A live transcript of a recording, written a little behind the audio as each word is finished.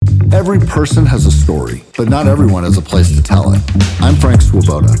Every person has a story, but not everyone has a place to tell it. I'm Frank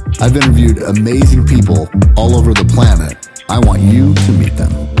Swoboda. I've interviewed amazing people all over the planet. I want you to meet them.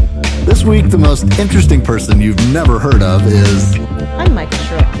 This week, the most interesting person you've never heard of is... I'm Michael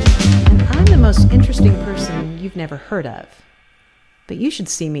Sherlock, and I'm the most interesting person you've never heard of. But you should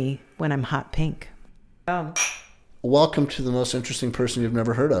see me when I'm hot pink. Welcome to the most interesting person you've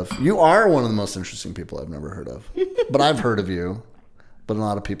never heard of. You are one of the most interesting people I've never heard of. But I've heard of you, but a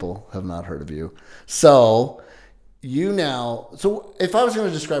lot of people have not heard of you. So if I was going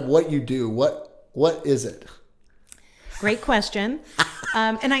to describe what you do, what is it? Great question.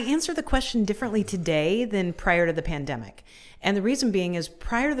 And I answer the question differently today than prior to the pandemic. And the reason being is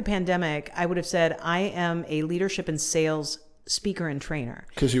prior to the pandemic, I would have said I am a leadership and sales speaker and trainer.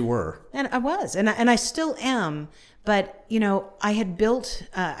 Because you were. And I was. And I still am. But, I had built,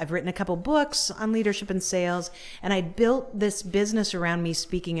 I've written a couple books on leadership and sales, and I built this business around me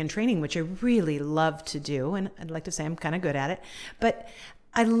speaking and training, which I really love to do. And I'd like to say I'm kind of good at it. But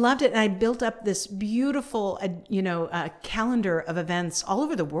I loved it. And I built up this beautiful, calendar of events all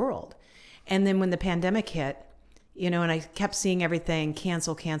over the world. And then when the pandemic hit, and I kept seeing everything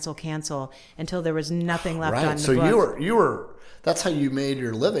cancel until there was nothing left on the book. So you were. That's how you made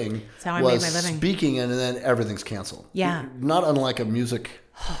your living. That's how I made my living. Speaking, and then everything's canceled. Yeah. Not unlike a music.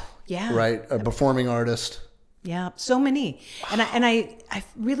 Yeah. Right. A performing artist. Yeah. So many. Wow. And I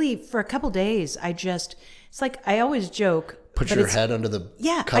really, for a couple days, it's like I always joke. Put your head under the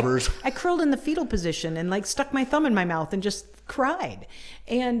covers. I curled in the fetal position and stuck my thumb in my mouth and just cried.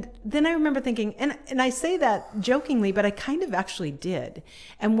 And then I remember thinking, and I say that jokingly, but I kind of actually did.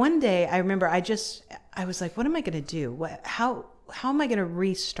 And one day I remember I was like, what am I going to do? How am I going to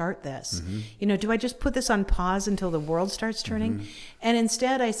restart this? Mm-hmm. Do I just put this on pause until the world starts turning? Mm-hmm. And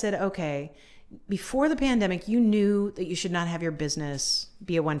instead I said, okay, before the pandemic, you knew that you should not have your business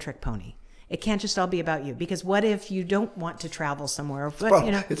be a one-trick pony. It can't just all be about you, because what if you don't want to travel somewhere?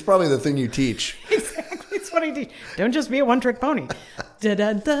 It's probably the thing you teach. Exactly, it's what I teach. Don't just be a one-trick pony. Da,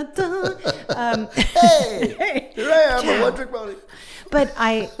 da, da, da. Hey, here I am, a one-trick pony. But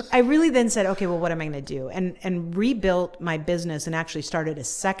I really then said, okay, well, what am I going to do? And rebuilt my business and actually started a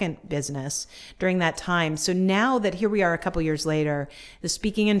second business during that time. So now that here we are a couple years later, the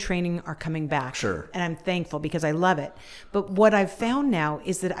speaking and training are coming back. Sure. And I'm thankful because I love it. But what I've found now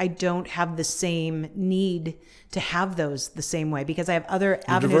is that I don't have the same need to have those the same way, because I have other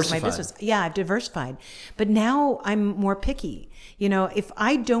avenues of my business. Yeah, I've diversified. But now I'm more picky. If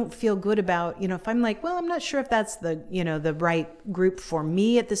I don't feel good about, if I'm like, well, I'm not sure if that's the right group for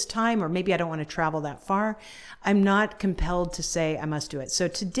me at this time, or maybe I don't want to travel that far, I'm not compelled to say I must do it. So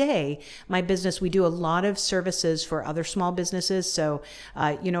today, my business, we do a lot of services for other small businesses. So,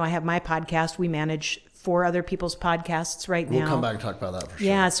 I have my podcast. We manage 4 other people's podcasts right now. We'll come back and talk about that for sure.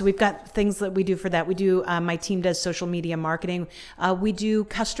 Yeah, so we've got things that we do for that. We do, my team does social media marketing. We do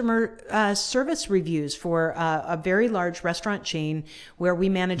customer service reviews for a very large restaurant chain where we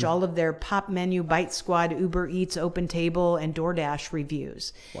manage all of their Pop Menu, Bite Squad, Uber Eats, Open Table, and DoorDash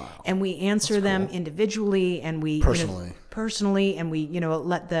reviews. Wow. And we answer them individually, and we... Personally, and we,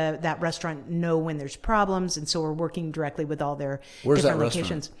 let that restaurant know when there's problems, and so we're working directly with all their different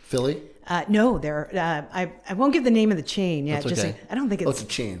locations. Philly? No, they're. I won't give the name of the chain yet. That's okay. I don't think it's. Oh, it's a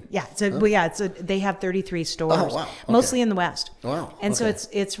chain. Yeah. They have 33 stores, oh, wow. Okay. mostly in the West. Wow. And so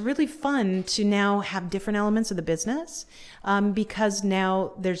it's really fun to now have different elements of the business, because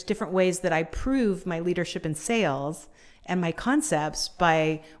now there's different ways that I prove my leadership in sales and my concepts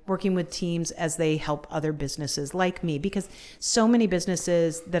by working with teams as they help other businesses like me, because so many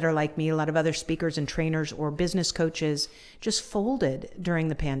businesses that are like me, a lot of other speakers and trainers or business coaches just folded during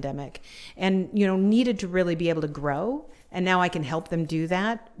the pandemic and, needed to really be able to grow. And now I can help them do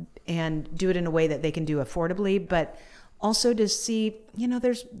that and do it in a way that they can do affordably, but also to see,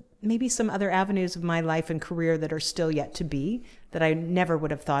 there's maybe some other avenues of my life and career that are still yet to be that I never would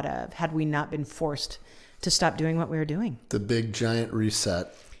have thought of had we not been forced to stop doing what we were doing. The big giant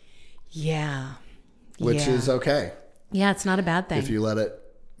reset. Yeah. Which is okay. Yeah, it's not a bad thing. If you let it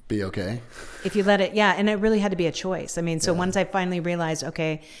be okay. If you let it, yeah. And it really had to be a choice. I mean, so once I finally realized,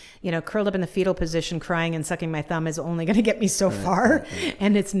 okay, curled up in the fetal position, crying and sucking my thumb is only going to get me so far,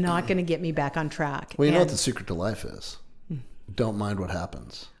 and it's not going to get me back on track. Well, you know what the secret to life is? Don't mind what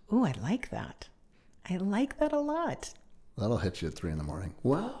happens. Ooh, I like that. I like that a lot. That'll hit you at 3 a.m.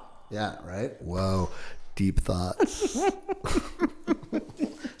 Whoa. Yeah, right? Whoa. Deep thoughts.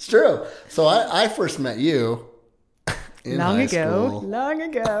 It's true. So I first met you in high school. Long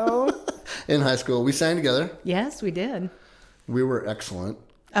ago. In high school. We sang together. Yes, we did. We were excellent.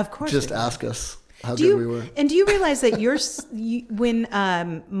 Of course. Just ask us. how good we were. And do you realize that when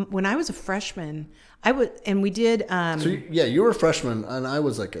I was a freshman, we did. You were a freshman, and I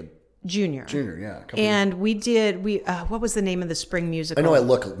was like a junior. Yeah. And we did. What was the name of the spring musical? I know I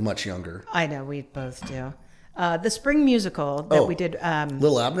look much younger. I know we both do. The spring musical that we did.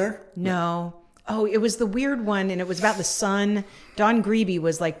 Little Abner? No. Oh, it was the weird one, and it was about the sun. Don Grebe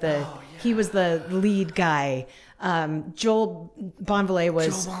was like he was the lead guy. Joel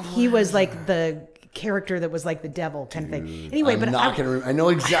Bonvolet he was like the character that was like the devil kind of thing. Anyway, I know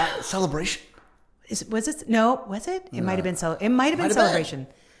exactly. Celebration. Was it? No, was it? It might have been Celebration.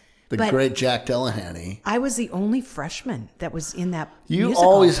 The great Jack Delahanty. I was the only freshman that was in that You musical.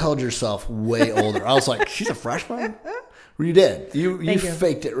 always held yourself way older. I was like, she's a freshman? Well, you did. You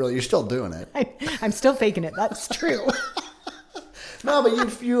faked it really. You're still doing it. I'm still faking it. That's true. No,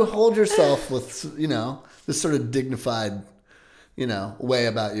 but you hold yourself with, this sort of dignified, way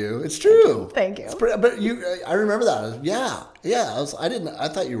about you. It's true. Thank you. But I remember that. Yeah. I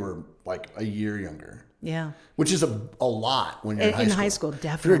thought you were like a year younger. Yeah. Which is a lot when you're in high school. In high school,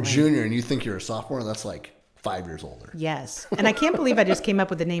 definitely. If you're a junior and you think you're a sophomore, that's like 5 years older. Yes. And I can't believe I just came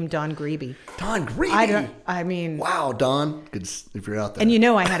up with the name Don Grebe. Don Grebe? I mean... Wow, Don. Good if you're out there. And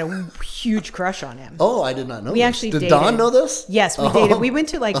I had a huge crush on him. Oh, I did not know We this. actually Did dated. Don know this? Yes, we dated. We went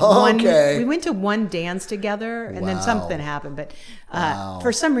to we went to one dance together, and then Wow. something happened. But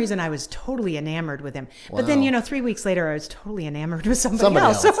for some reason, I was totally enamored with him. But then, 3 weeks later, I was totally enamored with somebody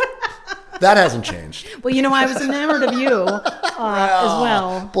else. That hasn't changed. Well, I was enamored of you as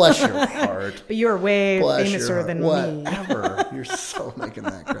well. Bless your heart. But you're way famouser than me. Whatever. You're so making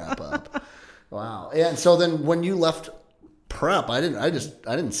that crap up. Wow. And so then when you left prep, I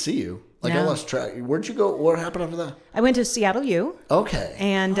didn't see you. Like I lost track. Where'd you go? What happened after that? I went to Seattle U. Okay.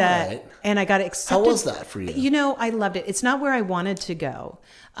 And right. and I got accepted. How was that for you? I loved it. It's not where I wanted to go.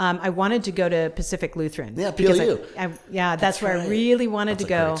 I wanted to go to Pacific Lutheran. Yeah, PLU. That's where I really wanted to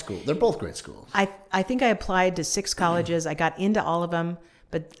go. Great school. They're both great schools. I think I applied to 6 colleges. I got into all of them,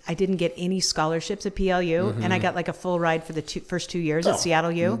 but I didn't get any scholarships at PLU, and I got like a full ride for the first 2 years at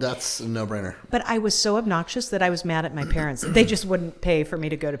Seattle U. That's a no-brainer. But I was so obnoxious that I was mad at my parents. They just wouldn't pay for me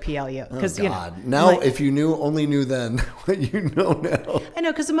to go to PLU. If you only knew then what you know now. I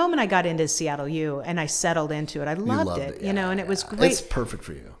know, because the moment I got into Seattle U and I settled into it, I loved it. And it was great. It's perfect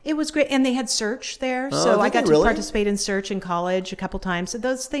for you. It was great, and they had Search there, so I got to participate in Search in college a couple times. So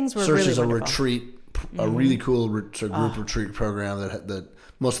those things were really wonderful. Search is a retreat, a really cool group retreat program that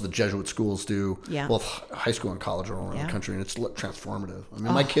most of the Jesuit schools do, both high school and college all around the country, and it's transformative. I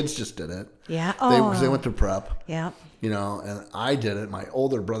mean, my kids just did it. Yeah. They went through prep. Yeah. And I did it. My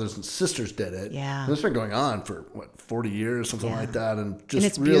older brothers and sisters did it. Yeah. And it's been going on for 40 years, something like that, and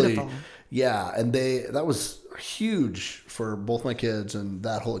it's really beautiful. Yeah, and that was huge for both my kids, and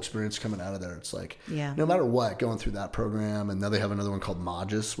that whole experience coming out of there. It's like, no matter what, going through that program, and now they have another one called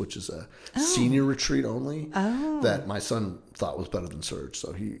Magis, which is a senior retreat only that my son thought was better than Surge.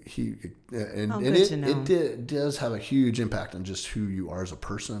 So it does have a huge impact on just who you are as a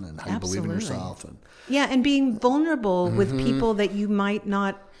person and how you believe in yourself. And being vulnerable with people that you might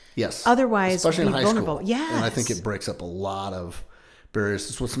not otherwise especially be in high vulnerable. School. Yes. And I think it breaks up a lot of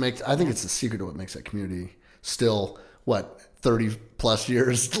barriers. I think it's the secret to what makes that community still, 30 plus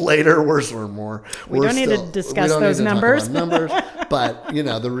years later, worse or more. We don't need to discuss those numbers. But,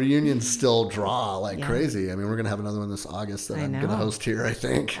 the reunions still draw like crazy. I mean, we're going to have another one this August that I'm going to host here, I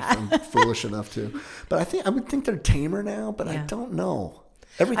think. If I'm foolish enough to. But I would think they're tamer now, but I don't know.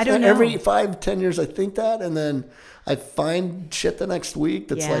 Every 5-10 years I think that, and then I find shit the next week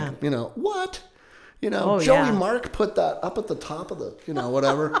that's like, what? Joey Mark put that up at the top of the,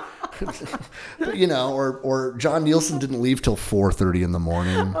 whatever. or John Nielsen didn't leave till 4:30 in the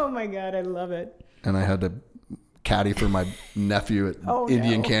morning. Oh my God, I love it. And I had to caddy for my nephew at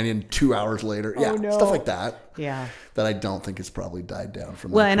Indian Canyon 2 hours later. Stuff like that. Yeah. That I don't think it's probably died down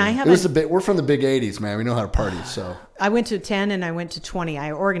from. Well, and I have. We're from the big '80s, man. We know how to party. So I went to 10 and I went to 20.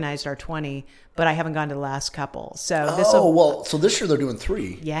 I organized our 20, but I haven't gone to the last couple. So so this year they're doing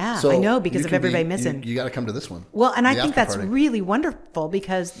 3. Yeah, so I know because of everybody missing. You got to come to this one. Well, and I think that's really wonderful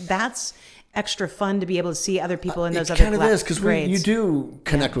because that's extra fun to be able to see other people in those other grades. It kind of is because you do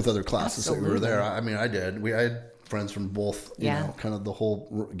connect with other classes that we were there. I mean, I did. I had friends from both, kind of the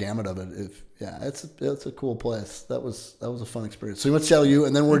whole gamut of it. It's a cool place. That was a fun experience. So you went to Seattle U,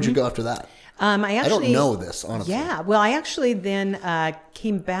 and then where'd you go after that? I don't know this, honestly. Yeah, well, I actually then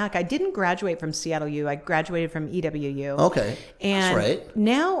came back. I didn't graduate from Seattle U. I graduated from EWU. Okay, and that's right.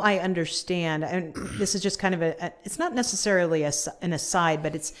 Now I understand, and this is just kind of it's not necessarily an aside,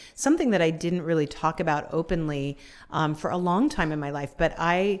 but it's something that I didn't really talk about openly for a long time in my life. But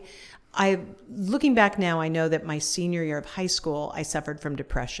Looking back now, I know that my senior year of high school, I suffered from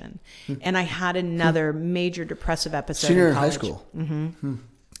depression, and I had another major depressive episode. Senior in high college. school.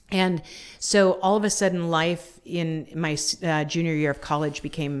 And so all of a sudden, life in my junior year of college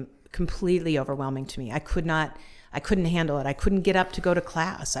became completely overwhelming to me. I couldn't handle it. I couldn't get up to go to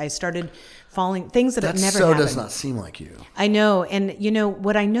class. I started falling, things that had never happened. That does not seem like you. I know. And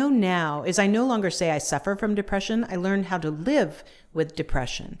what I know now is I no longer say I suffer from depression. I learned how to live with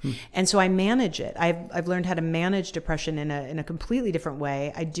depression. And so I manage it. I've learned how to manage depression in a completely different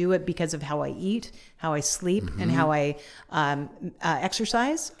way. I do it because of how I eat, how I sleep, and how I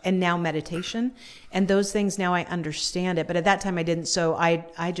exercise, and now meditation. And those things, now I understand it. But at that time I didn't. So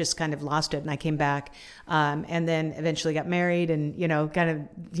I just kind of lost it, and I came back and then eventually got married, and,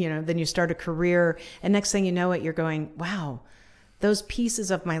 then you start a career. And next thing you know it, you're going, wow, those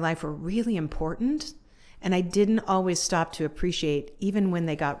pieces of my life were really important. And I didn't always stop to appreciate, even when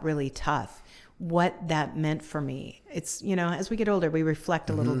they got really tough, what that meant for me. It's, as we get older, we reflect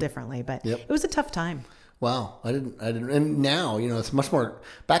a little differently, but it was a tough time. Wow. I didn't. And now, it's much more,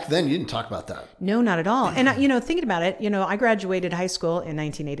 back then you didn't talk about that. No, not at all. And, thinking about it, I graduated high school in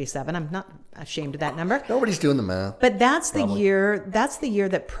 1987. I'm not ashamed of that number. Nobody's doing the math. But that's the year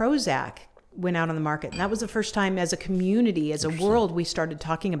that Prozac went out on the market. And that was the first time as a community, as a world, we started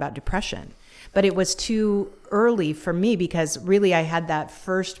talking about depression. But it was too early for me, because really I had that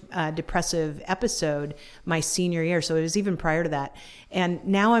first depressive episode my senior year. So it was even prior to that. And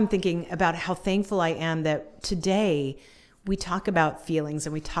now I'm thinking about how thankful I am that today we talk about feelings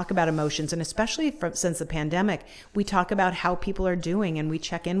and we talk about emotions. And especially since the pandemic, we talk about how people are doing, and we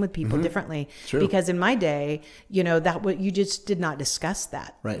check in with people differently. True. Because in my day, you just did not discuss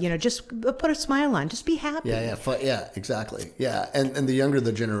that. Right. Just put a smile on, just be happy. Yeah, exactly. Yeah. And the younger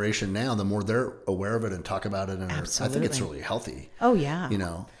the generation now, the more they're aware of it and talk about it. And Absolutely. I think it's really healthy. Oh, yeah.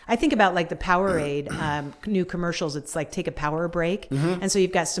 I think about like the Powerade new commercials. It's like, take a power break. And so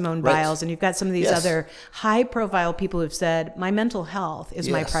you've got Simone Biles, and you've got some of these other high profile people who've said, my mental health is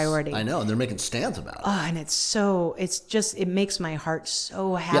my priority. I know. And they're making stands about it. Oh, and it makes my heart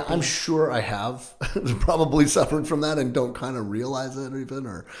so happy. Yeah, I'm sure I have probably suffered from that and don't kind of realize it even,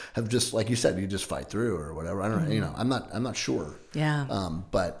 or have just, like you said, you just fight through or whatever. I don't know. I'm not sure. Yeah.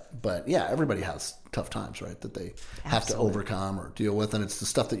 But yeah, everybody has tough times, right? That they have to overcome or deal with. And it's the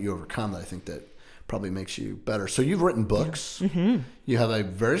stuff that you overcome that I think that probably makes you better. So you've written books. You have a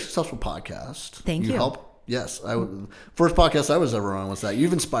very successful podcast. Thank you. Yes. First podcast I was ever on was that.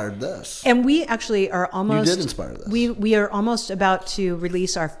 You've inspired this. And we actually are almost... You did inspire this. We are almost about to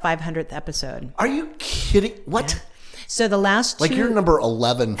release our 500th episode. Are you kidding? What? Yeah. So the last two... Like, you're number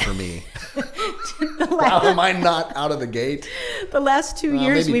 11 for me. How am I not out of the gate? The last 2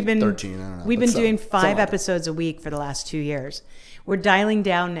 years maybe we've been 13, I don't know. We've been doing 5 episodes a week for the last 2 years. We're dialing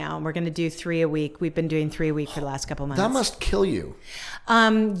down now, and we're going to do 3 a week. We've been doing 3 a week for the last couple months. That must kill you.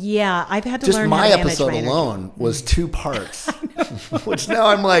 Yeah, I've had to Just learn how to manage my episode my alone was 2 parts, which now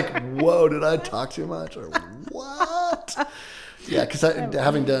I'm like, whoa, did I talk too much or what? Yeah, because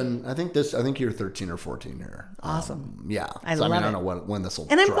having done, I think you're 13 or 14 here. Awesome. Yeah. I don't know when this will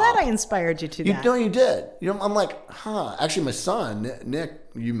And I'm drop. glad I inspired you to that. No, you did. I'm like, huh. Actually, my son, Nick,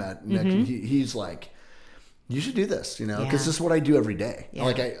 you met Nick, he's like, you should do this, because this is what I do every day. Yeah.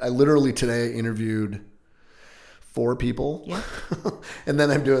 Like I literally today interviewed 4 people, and then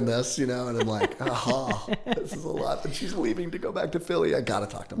I'm doing this, and I'm like, this is a lot. And she's leaving to go back to Philly. I got to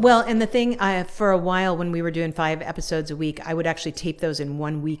talk to her. Well, and the thing, for a while when we were doing 5 episodes a week, I would actually tape those in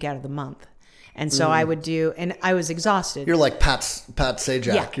 1 week out of the month. And so I would do, and I was exhausted. You're like Pat Sajak.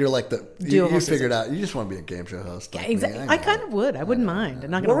 Yeah. You're like you figured out, you just want to be a game show host. Like exactly. I kind of would. I wouldn't mind.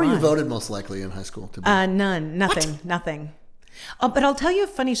 I'm not going to What were you voted most likely in high school to be? None. Nothing. Oh, but I'll tell you a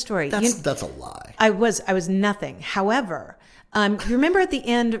funny story. That's a lie. I was nothing. However, you remember at the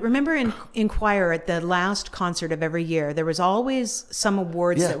end, in choir at the last concert of every year, there was always some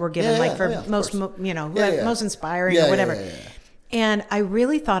awards that were given, most inspiring or whatever. Yeah. And I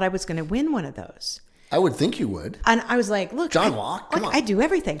really thought I was going to win one of those. I would think you would. And I was like, look, John Walk, come on. I do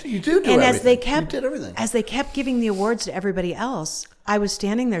everything. You do everything. And you did everything. As they kept giving the awards to everybody else, I was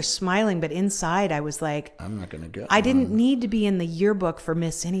standing there smiling, but inside I was like, I'm not going to go. I didn't need to be in the yearbook for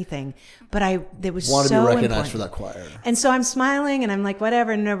Miss Anything, but it was want so to be recognized important. for that choir. And so I'm smiling and I'm like,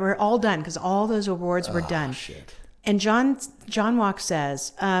 whatever. And we're all done because all those awards were done. Shit. And John Walk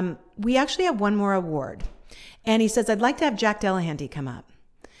says, we actually have one more award. And he says, I'd like to have Jack Delahanty come up.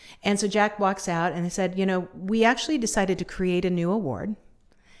 And so Jack walks out and he said, we actually decided to create a new award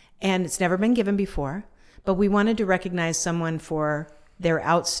and it's never been given before, but we wanted to recognize someone for their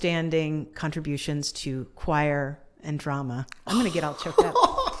outstanding contributions to choir and drama. I'm going to get all choked up.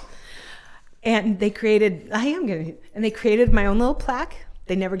 And they created my own little plaque.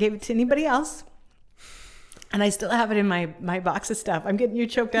 They never gave it to anybody else. And I still have it in my box of stuff. I'm getting you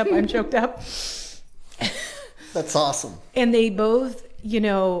choked up. I'm choked up. That's awesome. And they both,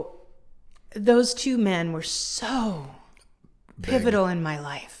 those two men were so pivotal in my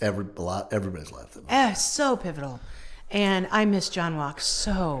life. Everybody's life. So pivotal. And I miss John Walk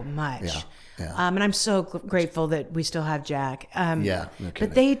so much. Yeah. And I'm so grateful that we still have Jack. No kidding.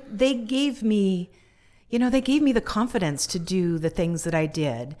 But they gave me, they gave me the confidence to do the things that I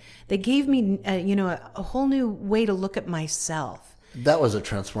did. They gave me, a whole new way to look at myself. That was a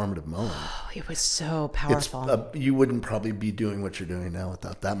transformative moment. Oh, it was so powerful. You wouldn't probably be doing what you're doing now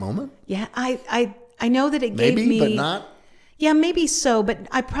without that moment. Yeah, I know that it gave me... Maybe, but not... Yeah, maybe so, but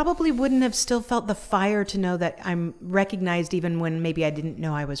I probably wouldn't have still felt the fire to know that I'm recognized even when maybe I didn't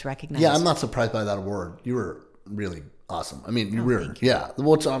know I was recognized. Yeah, I'm not surprised by that award. You were really awesome. I mean, you were, yeah.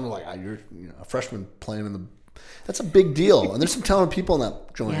 What's I'm like, you're a freshman playing in the... That's a big deal. And there's some talented people in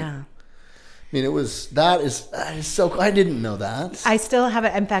that joint. Yeah. I mean, that is so... I didn't know that. I still have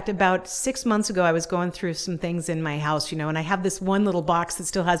it. In fact, about 6 months ago, I was going through some things in my house, and I have this one little box that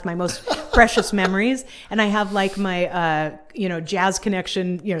still has my most precious memories. And I have like my, Jazz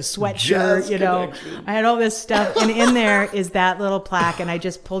Connection, sweatshirt, Connection. I had all this stuff. And in there is that little plaque. And I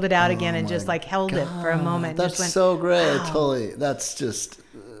just pulled it out again and just like held it for a moment. That's just went, so great. wow. Totally.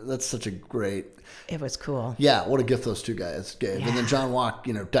 That's such a great... It was cool. Yeah, what a gift those two guys gave. Yeah. And then John Walk,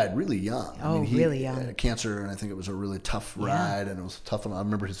 died really young. Really young. Had cancer, and I think it was a really tough ride, and it was tough. I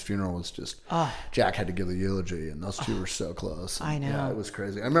remember his funeral was just, Jack had to give the eulogy, and those two were so close. I know. Yeah, it was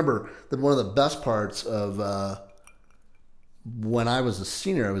crazy. I remember that one of the best parts of when I was a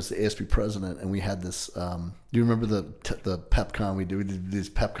senior, I was the ASB president, and we had this, do you remember the pep con? We did these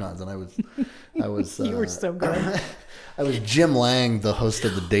pep cons, and I was you were so good. I was Jim Lang, the host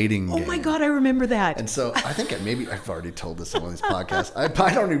of the dating game. Oh my God, I remember that. And so I think maybe I've already told this on one of these podcasts. I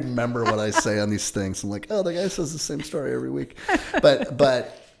don't even remember what I say on these things. I'm like, the guy says the same story every week. But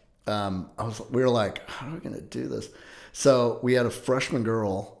we were like, how are we going to do this? So we had a freshman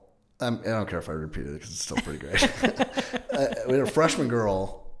girl. I don't care if I repeat it because it's still pretty great. We had a freshman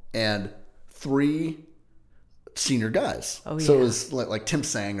girl and 3 senior guys. Oh, yeah. So it was like Tim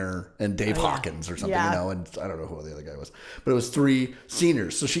Sanger and Dave Hawkins or something, and I don't know who the other guy was, but it was 3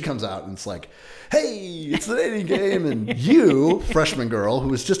 seniors. So she comes out and it's like, hey, it's the dating game. And you, freshman girl, who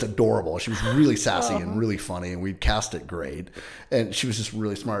was just adorable. She was really sassy and really funny, and we cast it great. And she was just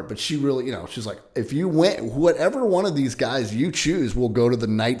really smart. But she really, she's like, if you went, whatever one of these guys you choose will go to the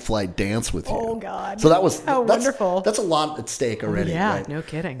night flight dance with you. Oh, God. So that was wonderful. That's a lot at stake already. Yeah, right? No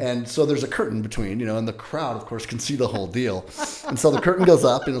kidding. And so there's a curtain between, and the crowd, of course, can see the whole deal. And so the curtain goes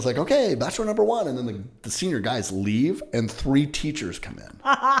up, and it's like, okay, bachelor number 1. And then the senior guys leave, and 3 teachers come in.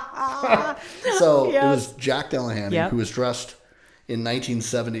 So it was Jack Delahanty, who was dressed in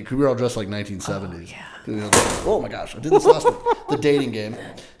 1970. We were all dressed like 1970s. Oh, yeah. Oh my gosh, I did this last one. The dating game.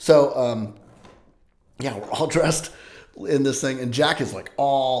 So, we're all dressed in this thing, and Jack is like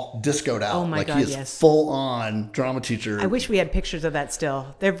all discoed out. Oh my God, he is full on drama teacher. I wish we had pictures of that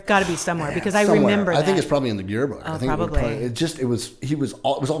still. They've got to be somewhere because I remember that. I think it's probably in the yearbook. Oh, I think probably. It was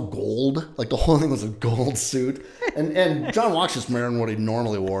all gold. Like the whole thing was a gold suit. And John Walk's just wearing what he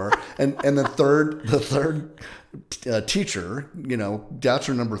normally wore. And the third teacher,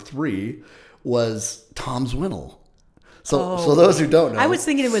 bachelor number 3 was Tom Zwinell. So those who don't know, I was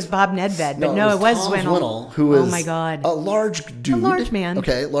thinking it was Bob Nedved, but no, it was Tom Zwinell. Who is oh my God, a large dude, a large man.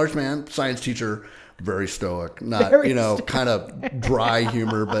 Okay, large man, science teacher, very stoic, not kind of dry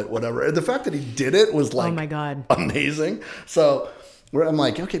humor, but whatever. And the fact that he did it was like, oh my God, amazing. So I'm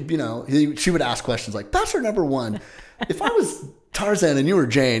like, okay, she would ask questions like, bachelor number 1, if I was Tarzan and you were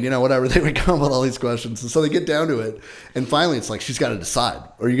Jane, whatever, they would come with all these questions. And so they get down to it. And finally, it's like, she's got to decide.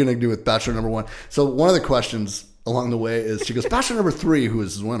 Are you going to do with bachelor number 1? So one of the questions along the way is, she goes, bachelor number 3, who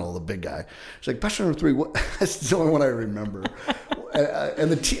is Zwinell, the big guy. She's like, bachelor number 3, what? That's the only one I remember.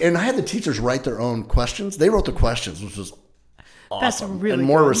 And I had the teachers write their own questions. They wrote the questions, which was awesome. That's really and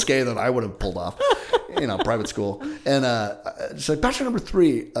more good. risque than I would have pulled off. Private school. And she's like, bachelor number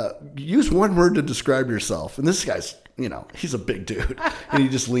 3, use one word to describe yourself. And this guy's, he's a big dude. And he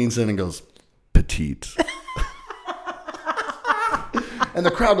just leans in and goes, petite. And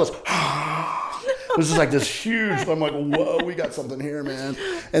the crowd goes, it was just like this huge, I'm like, whoa, we got something here, man.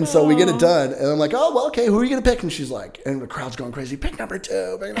 And so we get it done. And I'm like, oh, well, okay, who are you going to pick? And she's like, and the crowd's going crazy, pick number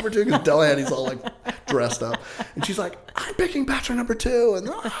 2, because Delahanty's all like dressed up. And she's like, I'm picking bachelor number 2.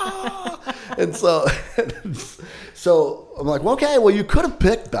 And so I'm like, well, okay, well, you could have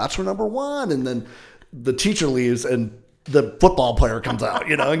picked bachelor number 1. And then the teacher leaves, and the football player comes out,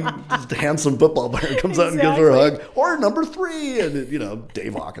 and just a handsome football player comes out and gives her a hug, or number 3, and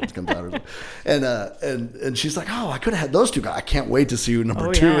Dave Hawkins comes out, and she's like, oh, I could have had those 2 guys. I can't wait to see who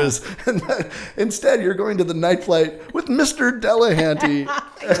number 2 is. And then, instead, you're going to the night flight with Mr. Delahanty,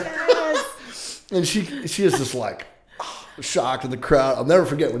 and she is just like shocked in the crowd. I'll never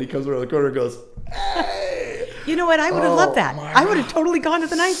forget when he comes around the corner and goes, hey. You know what? I would have loved that. I would have totally gone to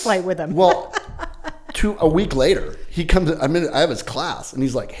the night flight with him. Well. A week later, he comes. I have his class, and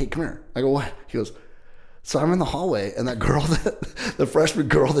he's like, "Hey, come here." I go, "What?" He goes, "So I'm in the hallway, and that girl, the freshman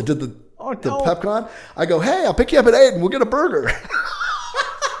girl that did the PepCon, I go, hey, I'll pick you up at 8, and we'll get a burger."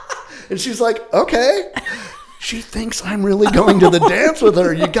 And she's like, "Okay." She thinks I'm really going to the dance with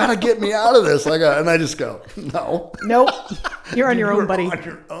her. You got to get me out of this. And I just go, no. Nope. You're on your own, buddy. You're on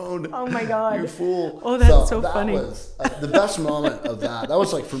your own. Oh, my God. You fool. Oh, that's so funny. That was the best moment of that. That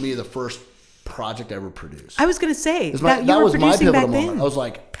was, for me, the first project I ever produced. I was going to say, that was my pivotal moment. I was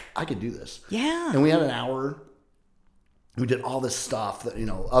like, I could do this. Yeah. And we had an hour. We did all this stuff that,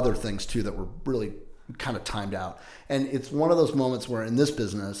 other things too that were really kind of timed out. And it's one of those moments where in this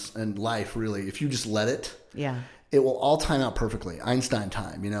business and life, really, if you just let it, it will all time out perfectly. Einstein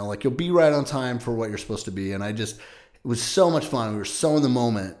time, you'll be right on time for what you're supposed to be. And it was so much fun. We were so in the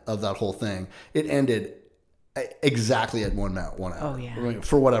moment of that whole thing. It ended exactly at 1 hour. Oh, yeah. I mean,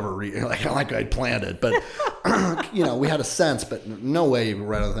 for whatever reason, like I'd planned it, but we had a sense, but no way you were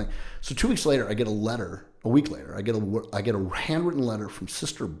right on the thing. So 2 weeks later, I get a letter. A week later, I get a handwritten letter from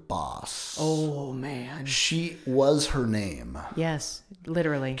Sister Boss. Oh, man. She was her name. Yes,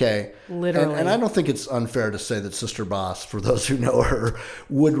 literally. Okay. Literally. And I don't think it's unfair to say that Sister Boss, for those who know her,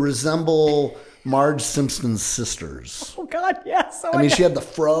 would resemble Marge Simpson's sisters. Oh, God, yes. I mean, she had the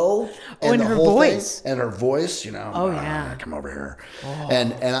fro and the her whole voice. thing. And her voice, Oh, yeah. Come over here. Oh.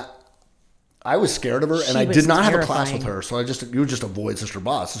 And I was scared of her, and I did not have a class with her, so you would just avoid Sister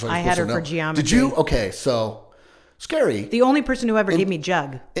Boss. So I had her for geometry. Did you? Okay, so scary. The only person who ever gave me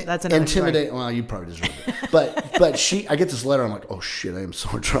jug. That's another Intimidate. Well, you probably deserved it. But I get this letter. I'm like, oh shit, I am so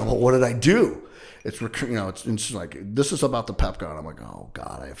in trouble. What did I do? It's like, this is about the PepCon. I'm like, oh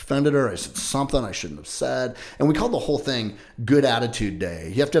God, I offended her. I said something I shouldn't have said. And we called the whole thing Good Attitude Day.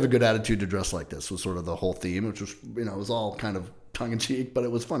 You have to have a good attitude to dress like this, was sort of the whole theme, which was, it was all kind of tongue in cheek, but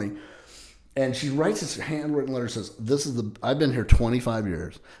it was funny. And she writes this handwritten letter, says, I've been here 25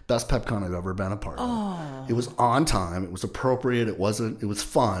 years, best PepCon I've ever been a part of. It was on time. It was appropriate. It was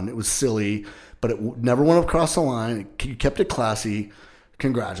fun. It was silly, but it never went across the line. You kept it classy.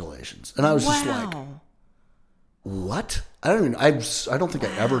 Congratulations. And I was just like, what? I don't think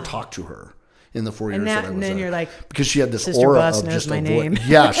I ever talked to her in the 4 years that I was there. And then you're like, because she had this Sister aura Boss of knows just my name.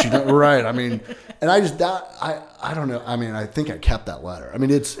 Yeah, she right. I mean, and I don't know. I mean, I think I kept that letter. I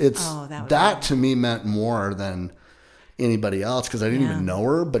mean, that to me meant more than anybody else, because I didn't even know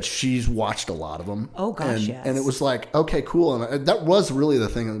her, but she's watched a lot of them. Oh gosh, yes. And it was like, okay, cool. And that was really the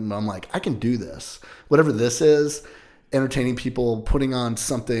thing. I'm like, I can do this. Whatever this is, entertaining people, putting on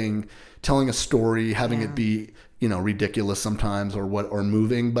something, telling a story, having it be, ridiculous sometimes or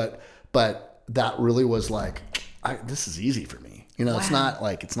moving, but that really was like, this is easy for me. It's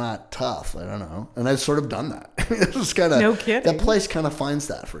not tough. I don't know. And I've sort of done that. It's just kind of, no kidding. That place kind of finds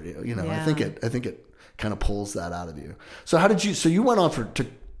that for you. I think it kind of pulls that out of you. So you went on to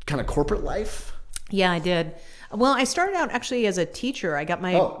kind of corporate life? Yeah, I did. Well, I started out actually as a teacher. I got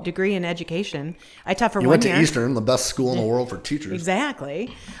my degree in education. I taught for 1 year. You went to Eastern, the best school in the world for teachers.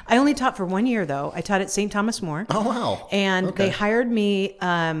 Exactly. I only taught for 1 year, though. I taught at St. Thomas More. Oh, wow. And they hired me.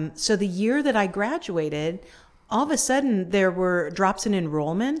 So the year that I graduated, all of a sudden there were drops in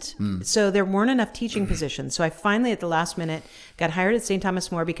enrollment. So there weren't enough teaching positions. So I finally, at the last minute, got hired at St.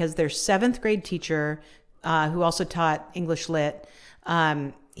 Thomas More because their 7th grade teacher, who also taught English Lit,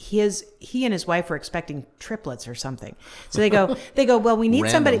 he and his wife were expecting triplets or something. So they go, well, we need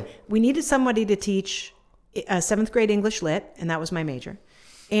needed somebody to teach 7th grade English Lit, and that was my major.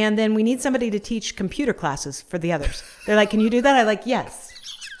 And then we need somebody to teach computer classes for the others. They're like, can you do that? I'm like, yes.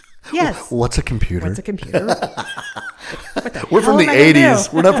 What's a computer? What's a computer? We're from the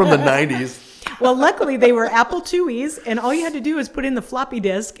 80s. We're not from the 90s. Well, luckily they were Apple IIes, and all you had to do was put in the floppy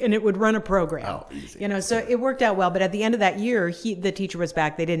disk, and it would run a program. Oh, easy. So it worked out well. But at the end of that year, the teacher was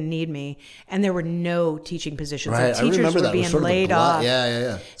back. They didn't need me, and there were no teaching positions. Right. So teachers were being laid off.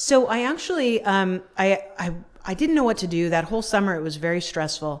 Yeah. So I actually, I didn't know what to do that whole summer. It was very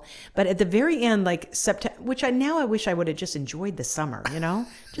stressful. But at the very end, like September, which I wish I would have just enjoyed the summer.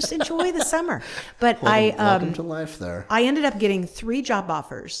 Just enjoy the summer. But welcome to life there. I ended up getting 3 job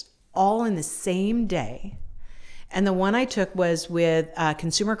offers, all in the same day. And the one I took was with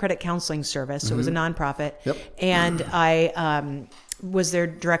Consumer Credit Counseling Service. So it was a nonprofit. Yep. And I was their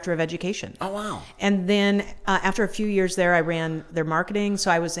director of education. Oh, wow. And then after a few years there, I ran their marketing.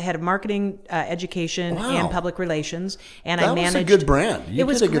 So I was the head of marketing, education, and public relations. And I managed. That was a good brand. You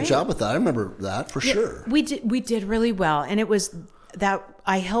did a great. good job with that. I remember that for sure. We did really well. And it was that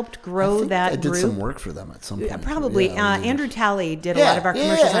I helped grow that group. I did some work for them at some point. Probably. Andrew Talley did a lot of our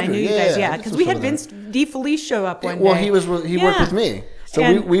commercials. I knew you guys. Yeah, because we had Vince DeFelice show up one day. Well, he worked with me. So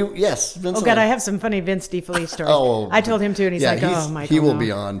yes. Vince God, I have some funny Vince DeFelice stories. I told him too, and he's like, "Oh my God." He will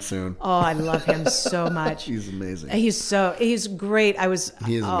be on soon. Oh, I love him so much. He's amazing. He's great. He is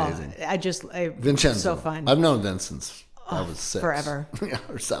amazing. Vincenzo. So fun. I've known Vince since I was 6. Forever.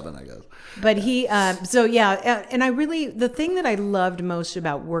 Or 7, I guess. But and I really, the thing that I loved most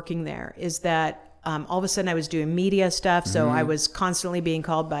about working there is that all of a sudden I was doing media stuff. So I was constantly being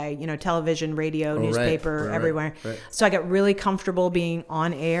called by, television, radio, newspaper, everywhere. Right. So I got really comfortable being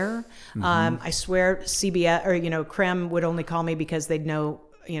on air. I swear CBS or, Creme would only call me because they'd know,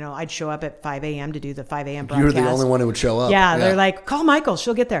 I'd show up at 5 a.m. to do the 5 a.m. broadcast. You were the only one who would show up. Yeah, they're like, call Michael,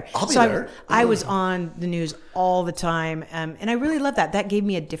 she'll get there. I'll be there. I was on the news all the time. And I really loved that. That gave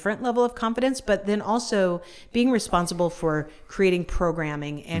me a different level of confidence, but then also being responsible for creating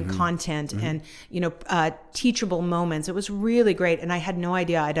programming and content and, teachable moments. It was really great. And I had no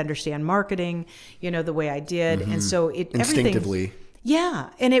idea I'd understand marketing, the way I did. And so instinctively. Yeah,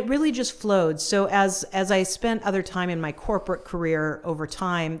 and it really just flowed. So as I spent other time in my corporate career over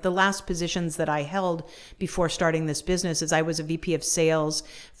time, the last positions that I held before starting this business is I was a VP of sales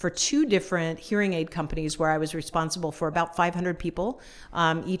for 2 different hearing aid companies where I was responsible for about 500 people,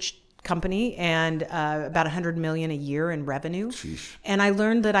 each company, and about $100 million a year in revenue. Sheesh. And I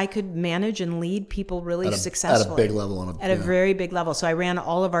learned that I could manage and lead people really successfully. At a big level. At a very big level. So I ran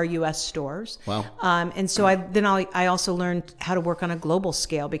all of our U.S. stores. Wow. And so I also learned how to work on a global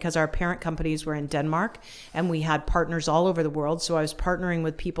scale because our parent companies were in Denmark and we had partners all over the world. So I was partnering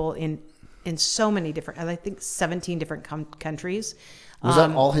with people in so many different, I think 17 different countries. Was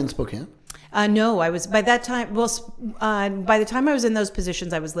that all in Spokane? No, I was by that time. Well, by the time I was in those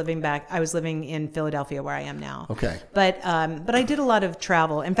positions, I was living in Philadelphia, where I am now. Okay. But I did a lot of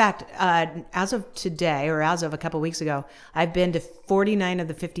travel. In fact, as of today, or as of a couple of weeks ago, I've been to 49 of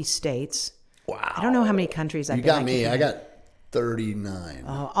the 50 states. Wow. I don't know how many countries I've been. You got me. I got 39.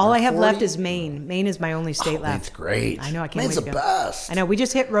 All I have left is Maine. Maine is my only state left. That's great. I know. I can't wait to go. Maine's the best. I know. We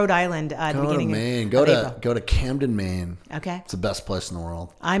just hit Rhode Island at the beginning of April. Go to Camden, Maine. Okay. It's the best place in the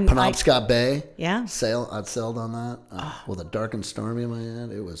world. Penobscot Bay. Yeah. I'd sailed on that with a dark and stormy in my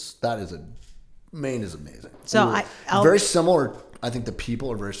hand. Maine is amazing. So very similar. I think the people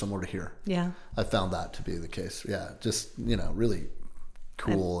are very similar to here. Yeah. I found that to be the case. Yeah. Just, really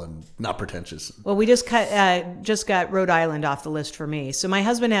cool and not pretentious. Well, we just got Rhode Island off the list for me. So my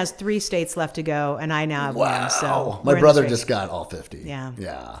husband has 3 states left to go, and I now have one. So my brother just got all 50. Yeah.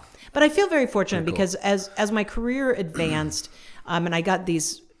 Yeah. But I feel very fortunate because as my career advanced, and I got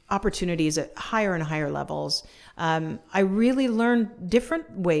these opportunities at higher and higher levels, I really learned different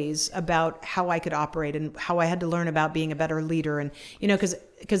ways about how I could operate and how I had to learn about being a better leader. And,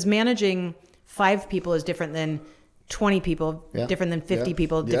 because managing 5 people is different than 20 people, different than 50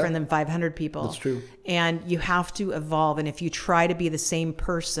 people, different than 500 people. That's true. And you have to evolve. And if you try to be the same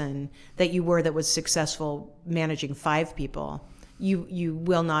person that you were that was successful managing 5 people, you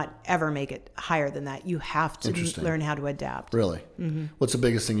will not ever make it higher than that. You have to learn how to adapt. Really? Mm-hmm. What's the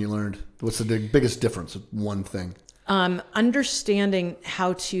biggest thing you learned? What's the biggest difference? One thing. Understanding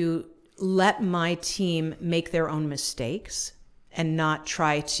how to let my team make their own mistakes and not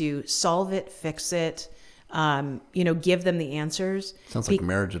try to solve it, fix it, give them the answers. Sounds like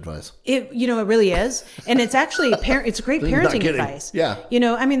marriage advice. It really is. And it's actually it's great parenting advice. Yeah.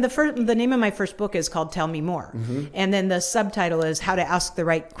 The name of my first book is called Tell Me More. Mm-hmm. And then the subtitle is How to Ask the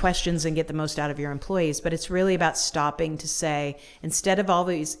Right Questions and Get the Most Out of Your Employees. But it's really about stopping to say, instead of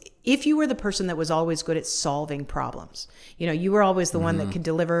always, if you were the person that was always good at solving problems, you were always the one that could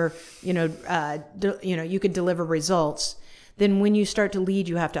deliver, you could deliver results, then when you start to lead,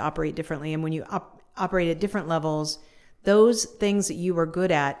 you have to operate differently. And when you operate at different levels, those things that you are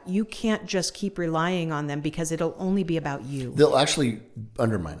good at, you can't just keep relying on them because it'll only be about you. They'll actually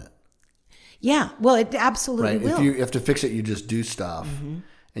undermine it. Yeah, well, it absolutely will. If you have to fix it, you just do stuff,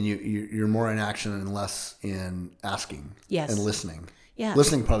 and you're more in action and less in asking and listening. Yeah.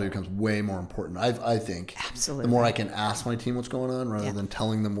 Listening probably becomes way more important, I think. Absolutely. The more I can ask my team what's going on rather than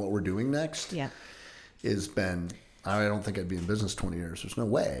telling them what we're doing next has been I don't think I'd be in business 20 years. There's no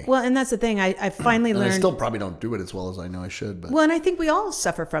way. Well, and that's the thing. I finally learned. I still probably don't do it as well as I know I should. But. Well, and I think we all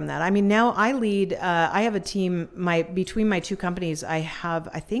suffer from that. I mean, now I lead. I have a team. Between my two companies, I have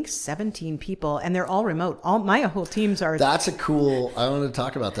 17 people, and they're all remote. My whole teams are. That's a cool. I want to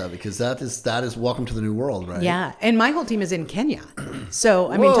talk about that because that is welcome to the new world, right? Yeah, and my whole team is in Kenya.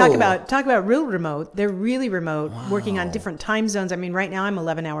 So I mean, talk about real remote. They're really remote, working on different time zones. I mean, right now I'm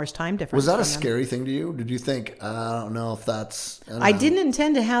 11 hours time difference. Was that a scary thing to you? Did you think? I don't know if that's... I didn't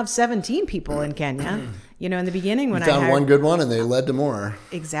intend to have 17 people in Kenya. In the beginning when I found one good one and they led to more.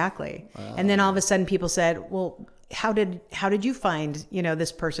 Exactly. Wow. And then all of a sudden people said, well, how did you find,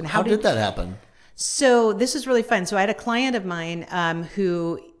 this person? How did that happen? So this is really fun. So I had a client of mine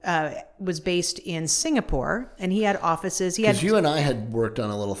who was based in Singapore, and he had offices. Because you and I had worked on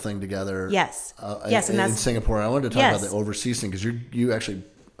a little thing together. Yes. In Singapore. I wanted to talk about the overseas thing because you actually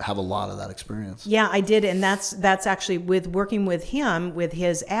have a lot of that experience. Yeah, I did, and that's actually with working with him with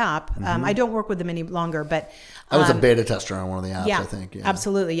his app. I don't work with them any longer, but I was a beta tester on one of the apps. I think. Yeah,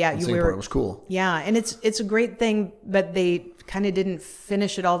 absolutely. Yeah, in Singapore, it was cool. Yeah, and it's a great thing, but they kind of didn't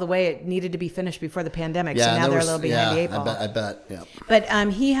finish it all the way. It needed to be finished before the pandemic, so now they're a little behind the eight ball. I bet. Yeah. But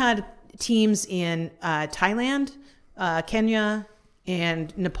he had teams in Thailand, Kenya,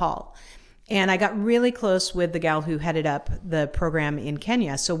 and Nepal. And I got really close with the gal who headed up the program in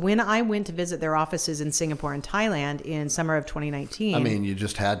Kenya. So when I went to visit their offices in Singapore and Thailand in summer of 2019. I mean, you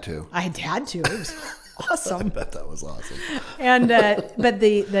just had to. I had to. It was awesome. I bet that was awesome. And but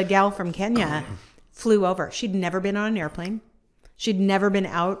the gal from Kenya flew over. She'd never been on an airplane. She'd never been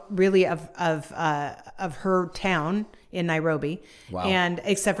out really of her town in Nairobi. Wow. And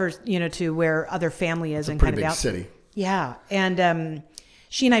except for, to where other family is. It's a pretty big city. Yeah. And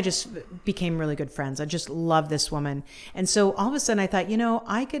she and I just became really good friends. I just love this woman. And so all of a sudden I thought,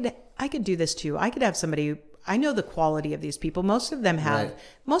 I could do this too. I could have somebody. I know the quality of these people. Most of them have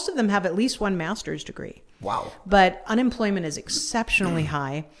at least one master's degree. Wow. But unemployment is exceptionally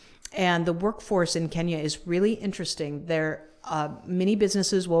high. And the workforce in Kenya is really interesting. Many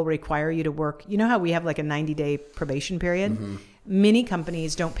businesses will require you to work. You know how we have like a 90-day probation period? Mm-hmm. Many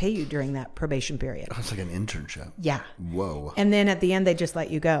companies don't pay you during that probation period. Oh, it's like an internship. Yeah. Whoa. And then at the end, they just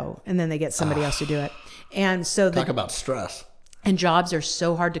let you go. And then they get somebody else to do it. And so talk about stress. And jobs are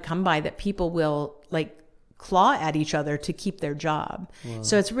so hard to come by that people will claw at each other to keep their job. Wow.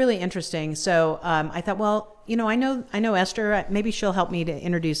 So it's really interesting. So I thought, well, I know Esther. Maybe she'll help me to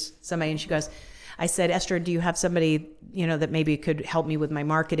introduce somebody. And she goes, I said, Esther, do you have somebody, that maybe could help me with my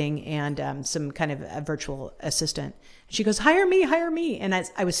marketing and some kind of a virtual assistant? She goes, hire me. And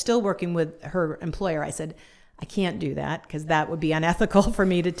I was still working with her employer. I said, I can't do that because that would be unethical for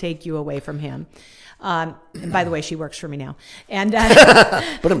me to take you away from him. And by the way, she works for me now. And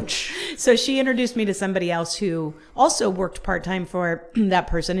so she introduced me to somebody else who also worked part-time for that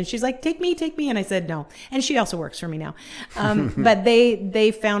person. And she's like, take me. And I said, no. And she also works for me now. But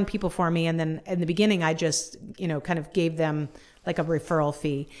they found people for me. And then in the beginning, I just, kind of gave them like a referral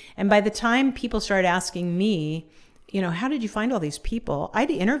fee. And by the time people started asking me, how did you find all these people? I'd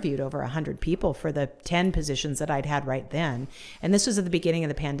interviewed over 100 people for the 10 positions that I'd had right then. And this was at the beginning of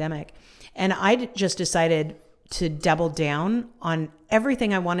the pandemic. And I just decided to double down on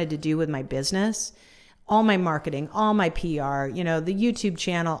everything I wanted to do with my business, all my marketing, all my PR, the YouTube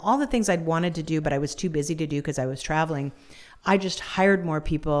channel, all the things I'd wanted to do, but I was too busy to do because I was traveling. I just hired more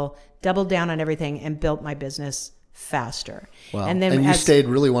people, doubled down on everything, and built my business faster. Wow. And you stayed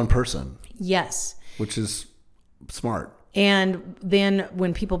really one person. Yes. Which is smart. And then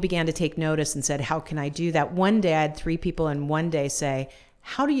when people began to take notice and said, how can I do that? One day I had 3 people in one day say,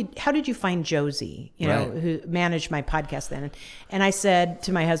 how did you find Josie, who managed my podcast then? And I said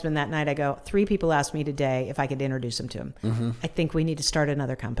to my husband that night, I go, 3 people asked me today if I could introduce them to him. Mm-hmm. I think we need to start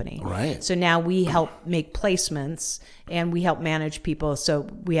another company. Right. So now we help make placements and we help manage people. So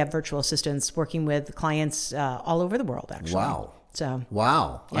we have virtual assistants working with clients all over the world, actually. Wow. So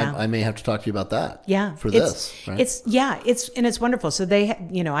wow, yeah. I may have to talk to you about that. Yeah, for this. Right? It's wonderful. So they,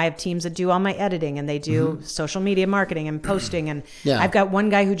 I have teams that do all my editing and they do social media marketing and posting, and I've got one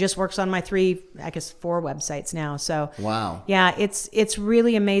guy who just works on my 4 websites now. So wow, yeah, it's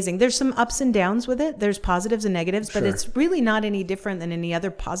really amazing. There's some ups and downs with it. There's positives and negatives, but it's really not any different than any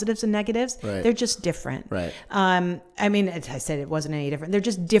other positives and negatives. Right. They're just different. Right. I mean, I said it wasn't any different. They're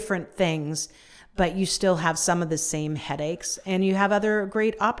just different things, but you still have some of the same headaches and you have other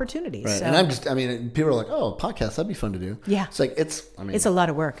great opportunities. Right. So. And people are like, oh, podcast, that'd be fun to do. Yeah. It's like, it's a lot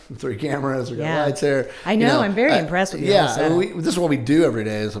of work. 3 cameras, we got lights there. I know. I'm very impressed with you. Yeah. This is what we do every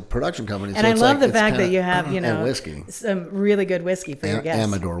day as a production company. And I love the fact that you have, and whiskey. Some really good whiskey for your guests.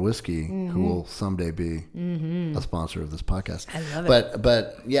 Amador Whiskey, who will someday be a sponsor of this podcast. I love it.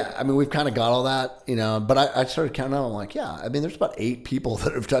 But yeah, I mean, we've kind of got all that, but I started counting out. I'm like, yeah, I mean, there's about 8 people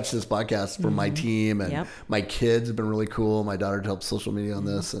that have touched this podcast from my team, and my kids have been really cool. My daughter helped social media on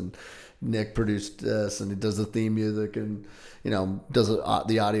this, and Nick produced this, and he does the theme music, and does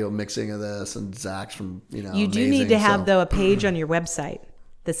the audio mixing of this, and Zach's from You do need to have though a page on your website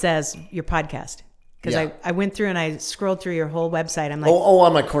that says your podcast. Because I went through and I scrolled through your whole website. I'm like,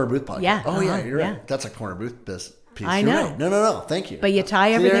 on my Corner Booth podcast. Yeah. Yeah, you're right. Yeah. That's a Corner Booth piece. I know. Right. No. Thank you. But you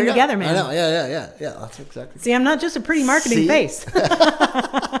tie everything together, man. I know. Yeah. That's exactly. See, I'm not just a pretty marketing face.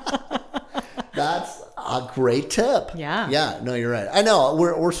 That's a great tip. Yeah. Yeah. No, you're right. I know.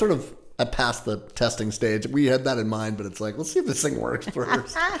 We're sort of past the testing stage. We had that in mind, but it's like, let's see if this thing works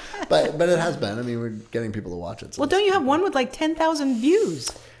first. but it has been. I mean, we're getting people to watch it. So well, don't you have one with like 10,000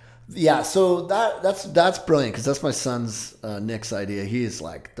 views? Yeah, so that's brilliant because that's my son's Nick's idea. He's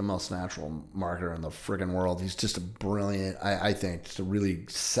like the most natural marketer in the friggin' world. He's just a brilliant, I think, just a really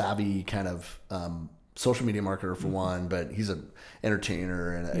savvy kind of social media marketer for one. But he's an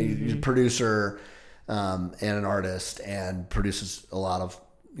entertainer and he's a producer and an artist, and produces a lot of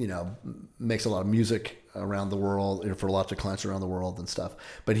makes a lot of music around the world for lots of clients around the world and stuff.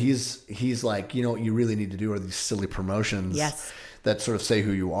 But he's like, what you really need to do are these silly promotions. Yes. That sort of say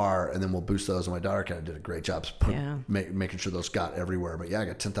who you are, and then we'll boost those. And my daughter kind of did a great job making sure those got everywhere. But yeah, I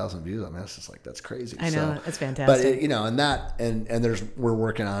got 10,000 views on this. It's like, that's crazy. I know, that's fantastic. But we were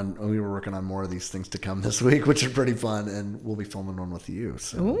working on more of these things to come this week, which are pretty fun, and we'll be filming one with you,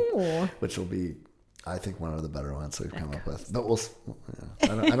 which will be, I think, one of the better ones that we've come up with. But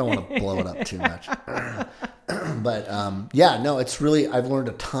I don't want to blow it up too much. But it's really, I've learned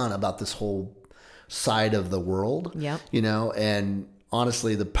a ton about this whole side of the world, and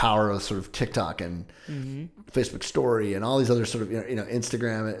honestly, the power of sort of TikTok and Facebook Story and all these other sort of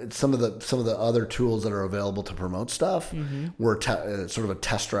Instagram, some of the other tools that are available to promote stuff. We're sort of a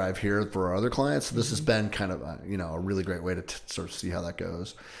test drive here for our other clients. So this has been kind of a really great way to sort of see how that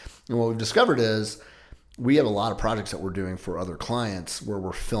goes. And what we've discovered is we have a lot of projects that we're doing for other clients where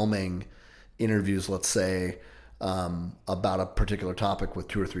we're filming interviews, let's say, about a particular topic with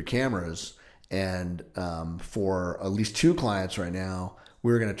 2 or 3 cameras. And for at least 2 clients right now,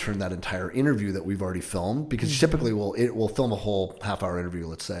 we're going to turn that entire interview that we've already filmed, because typically we'll film a whole half-hour interview,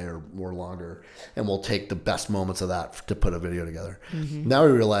 let's say, or more longer, and we'll take the best moments of that to put a video together. Now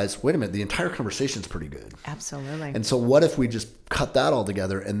we realize, wait a minute, the entire conversation is pretty good. Absolutely. And so what if we just cut that all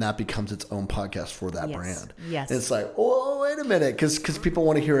together, and that becomes its own podcast for that brand? Yes. And it's like, oh, wait a minute, because people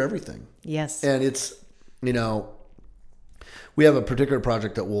want to hear everything. Yes. And it's, we have a particular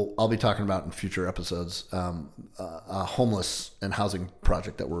project that I'll be talking about in future episodes, a homeless and housing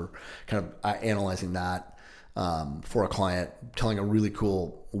project that we're kind of analyzing that for a client, telling a really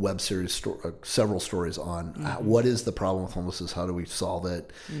cool web series, several stories on what is the problem with homelessness, how do we solve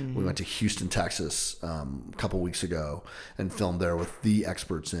it. We went to Houston, Texas a couple weeks ago and filmed there with the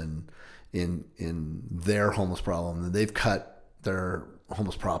experts in their homeless problem, and they've cut their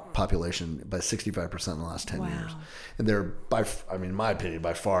homeless population by 65% in the last 10 years. And they're, in my opinion,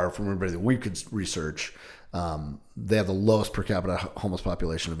 by far, from everybody that we could research, they have the lowest per capita homeless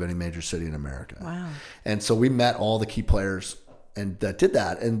population of any major city in America. Wow. And so we met all the key players and that did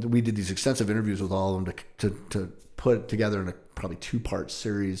that. And we did these extensive interviews with all of them to put together in a probably 2-part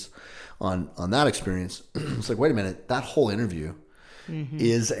series on that experience. It's like, wait a minute, that whole interview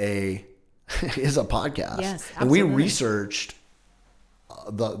is a podcast. Yes, absolutely. And we researched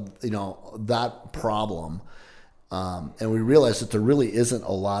that problem, and we realized that there really isn't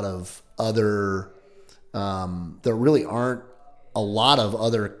a lot of other there really aren't a lot of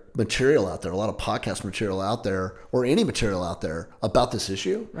other material out there, a lot of podcast material out there, or any material out there about this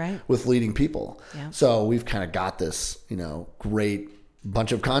issue, right, with leading people. So we've kind of got this great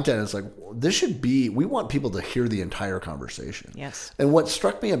bunch of content. It's like, we want people to hear the entire conversation. Yes. And what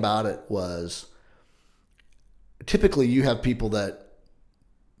struck me about it was, typically you have people that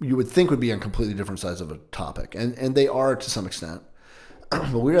you would think would be on completely different sides of a topic. And they are to some extent.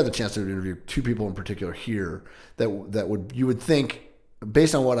 But we had the chance to interview 2 people in particular here that you would think,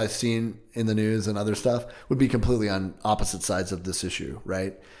 based on what I've seen in the news and other stuff, would be completely on opposite sides of this issue,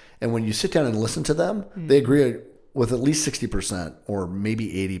 right? And when you sit down and listen to them, they agree with at least 60% or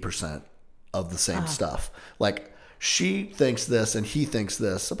maybe 80% of the same stuff. Like, she thinks this and he thinks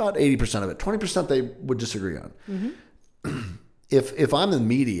this, about 80% of it. 20% they would disagree on. Mm-hmm. If I'm in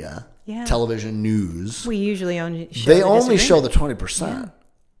media, television, news, we usually they only show the 20%.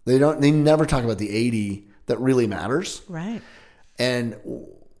 Yeah. They never talk about the 80 that really matters. Right. And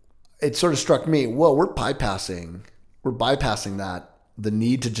it sort of struck me, whoa, we're bypassing that, the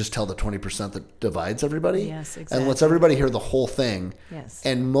need to just tell the 20% that divides everybody. Yes, exactly. And lets everybody hear the whole thing. Yes.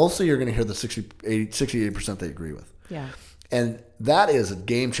 And mostly you're going to hear the 68% they agree with. Yeah. And that is a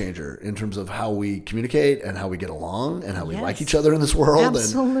game changer in terms of how we communicate and how we get along and how we like each other in this world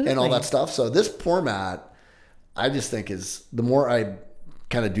and all that stuff. So this format, I just think is, the more I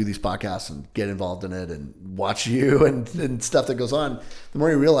kind of do these podcasts and get involved in it and watch you and stuff that goes on, the more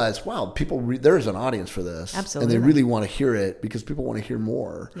you realize, wow, there is an audience for this. Absolutely. And they really want to hear it because people want to hear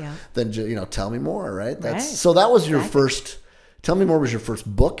more than, tell me more, right? Right. So that was your first, Tell Me More was your first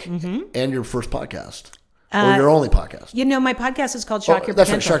book and your first podcast. Or your only podcast? My podcast is called Shock Your Potential.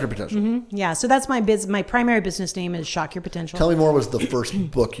 That's right, Shock Your Potential. Mm-hmm. Yeah, so that's my primary business name is Shock Your Potential. Tell Me More was the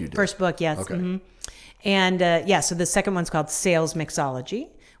first book you did. First book, yes. Okay. Mm-hmm. And so the second one's called Sales Mixology.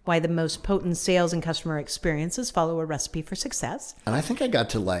 Why the most potent sales and customer experiences follow a recipe for success. And I think I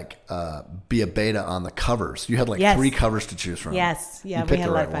got to be a beta on the covers. You had 3 covers to choose from. Yes, yeah, we had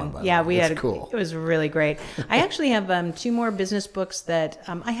a lot of fun. We had cool. It was really great. I actually have 2 more business books that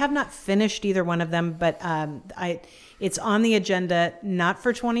I have not finished either one of them, but it's on the agenda, not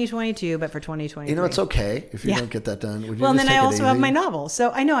for 2022, but for 2023. It's okay if you don't get that done. Well, and then I also have my novel.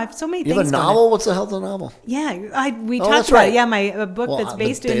 So I know I have so many things. You have a novel? What's the hell is a novel? Yeah, we talked about it. Yeah, my book that's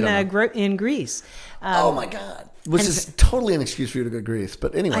based in Greece. Oh my God. Which is totally an excuse for you to go to Greece.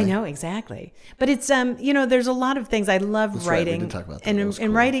 But anyway. I know, exactly. But it's, there's a lot of things. I love writing. Right, we did talk about that. And cool.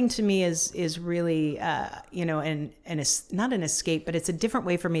 writing to me is really, and not an escape, but it's a different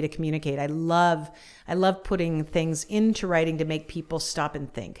way for me to communicate. I love putting things into writing to make people stop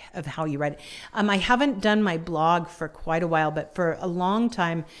and think of how you write. I haven't done my blog for quite a while, but for a long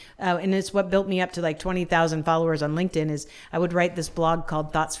time, and it's what built me up to 20,000 followers on LinkedIn, is I would write this blog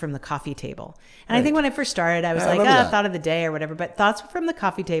called Thoughts from the Coffee Table. And I think when I first started, I was thought of the day or whatever, but Thoughts from the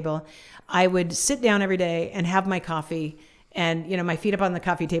Coffee Table, I would sit down every day and have my coffee and, my feet up on the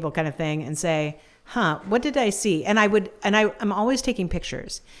coffee table kind of thing and say, what did I see? And I'm always taking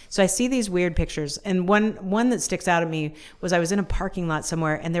pictures. So I see these weird pictures. And one that sticks out at me was I was in a parking lot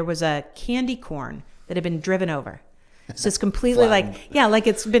somewhere and there was a candy corn that had been driven over. So it's completely like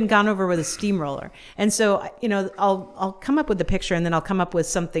it's been gone over with a steamroller. And so, I'll come up with the picture and then I'll come up with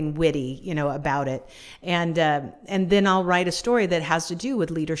something witty, about it. And then I'll write a story that has to do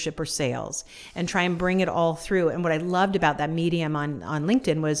with leadership or sales and try and bring it all through. And what I loved about that medium on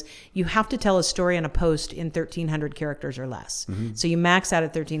LinkedIn was you have to tell a story on a post in 1,300 characters or less. Mm-hmm. So you max out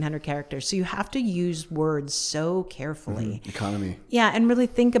at 1,300 characters. So you have to use words so carefully. Mm-hmm. Economy. Yeah. And really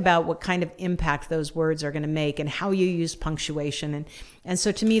think about what kind of impact those words are going to make and how you use punctuation. And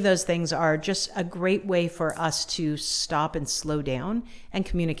so to me, those things are just a great way for us to stop and slow down and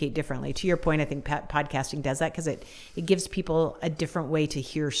communicate differently. To your point, I think podcasting does that because it gives people a different way to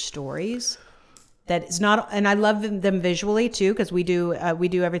hear stories. That is not, and I love them visually too, because we do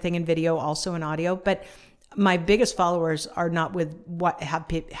everything in video, also in audio, but my biggest followers are not with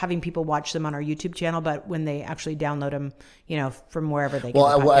having people watch them on our YouTube channel, but when they actually download them, from wherever they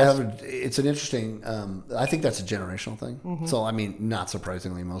get it's an interesting, I think that's a generational thing. Mm-hmm. So, not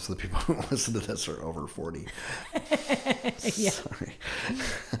surprisingly, most of the people who listen to this are over 40. Yeah. Sorry.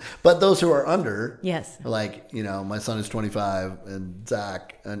 But those who are under, yes, my son is 25 and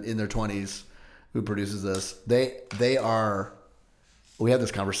Zach and in their 20s who produces this, we had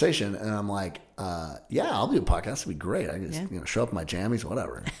this conversation and I'm like, I'll do a podcast. It'll be great. I just, show up in my jammies,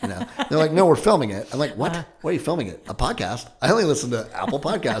 whatever. They're like, no, we're filming it. I'm like, what? What are you filming it? A podcast? I only listen to Apple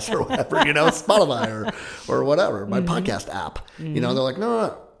Podcasts or whatever, Spotify or whatever, my podcast app. Mm-hmm. They're like,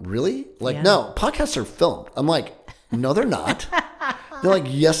 no, really? No, podcasts are filmed. I'm like, no, they're not. They're like,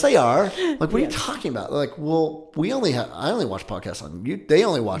 yes, they are. Like, what are you talking about? They're like, well, I only watch podcasts on YouTube. They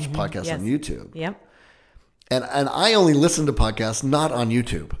only watch podcasts on YouTube. Yep. And I only listen to podcasts not on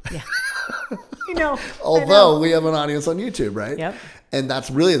YouTube. Yeah. Although we have an audience on YouTube, right? Yep. And that's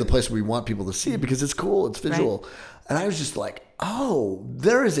really the place we want people to see it because it's cool, it's visual. Right. And I was just like,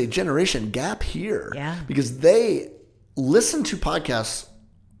 there is a generation gap here. Yeah. Because they listen to podcasts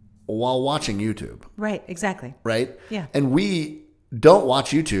while watching YouTube. Right, exactly. Right? Yeah. And we don't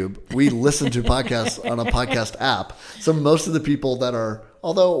watch YouTube. We listen to podcasts on a podcast app. So most of the people that are,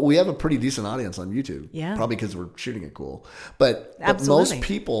 although we have a pretty decent audience on YouTube, probably because we're shooting it cool. But most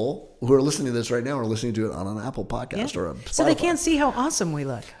people who are listening to this right now are listening to it on an Apple podcast or a Spotify. So they can't see how awesome we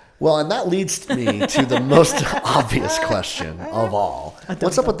look. Well, and that leads me to the most obvious question of all.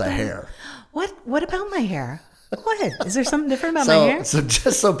 What's up with the hair? What about my hair? What? Is there something different about my hair? So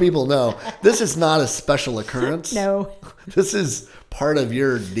just so people know, this is not a special occurrence. No. This is part of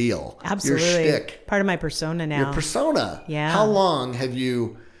your deal. Absolutely. Your shtick. Part of my persona now. Your persona. Yeah. How long have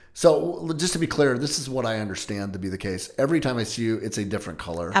you... So just to be clear, this is what I understand to be the case. Every time I see you, it's a different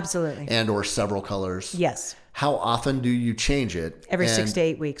color. Absolutely. And or several colors. Yes. How often do you change it? Every 6 to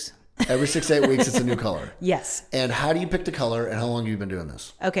 8 weeks. Every 6 to 8 weeks, it's a new color. Yes. And how do you pick the color, and how long have you been doing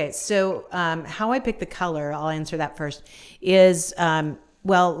this? Okay, so how I pick the color, I'll answer that first, is...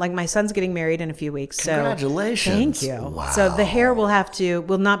 well, like my son's getting married in a few weeks. So congratulations. Thank you. Wow. So the hair will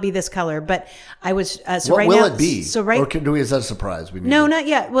not be this color, but I was, so what right will now, it be? So right, or is that a surprise? No, not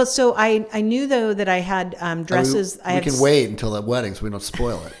yet. Well, so I knew though that I had dresses. We can wait until that wedding so we don't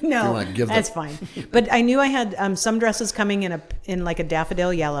spoil it. No, that's fine. But I knew I had some dresses coming in like a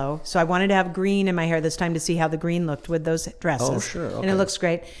daffodil yellow. So I wanted to have green in my hair this time to see how the green looked with those dresses. Oh, sure. Okay. And it looks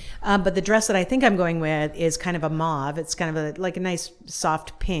great. But the dress that I think I'm going with is kind of a mauve. It's kind of like a nice soft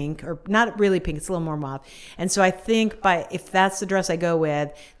pink, or not really pink. It's a little more mauve. And so I think if that's the dress I go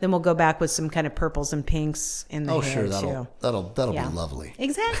with, then we'll go back with some kind of purples and pinks in the hair too. That'll be lovely.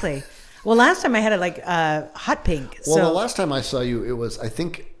 Exactly. Well, last time I had it like hot pink. Well, the last time I saw you, it was, I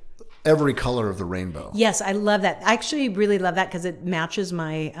think, every color of the rainbow. Yes, I love that. I actually really love that because it matches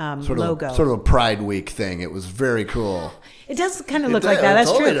my logo. Sort of a Pride Week thing. It was very cool. It does kind of look like that.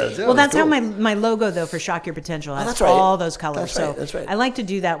 That's totally true. Does. Yeah, well, that's cool. how my logo, though, for Shock Your Potential has that's right. all those colors. That's right. I like to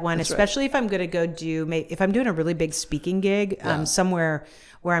do that one, That's especially if I'm going to go if I'm doing a really big speaking gig somewhere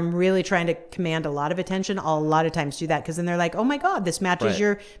where I'm really trying to command a lot of attention. I'll a lot of times do that because then they're like, oh my God, this matches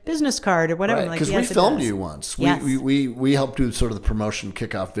your business card or whatever. Because like, yes, we filmed you once. Yes. We helped do sort of the promotion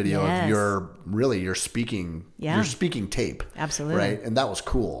kickoff video Yes. of your speaking tape. Absolutely. Right? And that was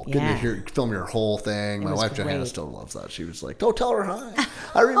cool. Getting to film your whole thing. My wife Johanna great. still loves that. She was like, don't tell her hi.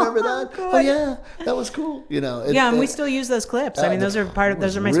 I remember that. Oh yeah, that was cool. And we still use those clips. I mean, those are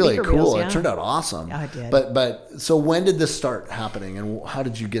my really speaker cool. reels. Yeah. It turned out awesome. Oh, it did. But so when did this start happening, and how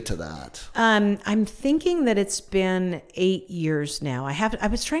did you get to that? I'm thinking that it's been 8 years now. I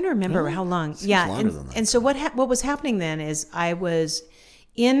was trying to remember how long. Seems longer than that. And so what was happening then is I was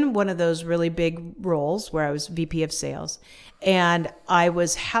in one of those really big roles where I was VP of sales, and I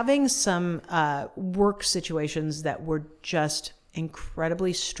was having some work situations that were just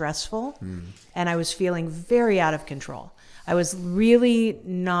incredibly stressful, and I was feeling very out of control. I was really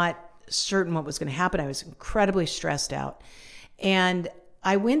not certain what was going to happen. I was incredibly stressed out, and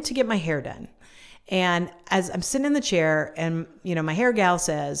I went to get my hair done. And as I'm sitting in the chair, and my hair gal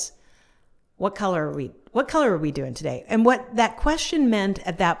says, what color are we doing today? And what that question meant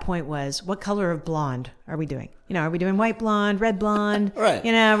at that point was, what color of blonde are we doing? Are we doing white blonde, red blonde? Right.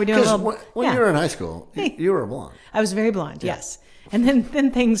 Are we doing a little... When you were in high school, you were blonde. I was very blonde, yes. And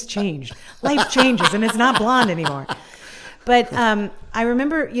then things changed. Life changes, and it's not blonde anymore. But I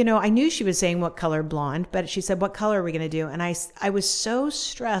remember, I knew she was saying what color blonde, but she said, what color are we going to do? And I was so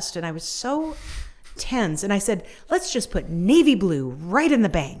stressed and I was so tense. And I said, let's just put navy blue right in the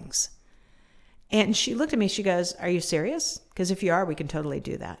bangs. And she looked at me, she goes, are you serious? Because if you are, we can totally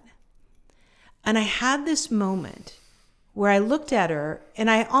do that. And I had this moment where I looked at her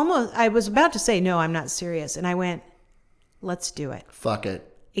and I was about to say, no, I'm not serious. And I went, let's do it. Fuck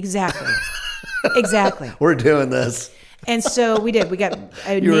it. Exactly. Exactly. We're doing this. And so we did. We got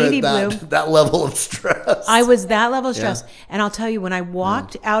a you navy were at blue. That level of stress. I was that level of stress. Yeah. And I'll tell you, when I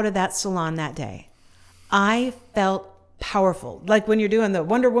walked out of that salon that day, I felt powerful. Like when you're doing the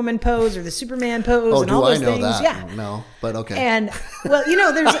Wonder Woman pose or the Superman pose and all those things. That? Yeah. No, but okay. And well,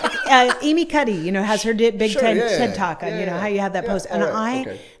 there's Amy Cuddy, has her big TED Talk on, how you have that pose.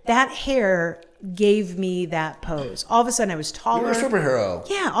 And that hair gave me that pose. All of a sudden I was taller. You're a superhero.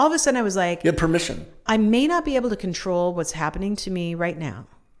 Yeah. All of a sudden I was like, you had permission. I may not be able to control what's happening to me right now,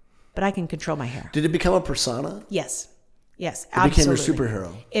 but I can control my hair. Did it become a persona? Yes, absolutely. It became your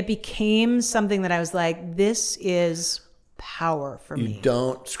superhero. It became something that I was like, this is power for me. You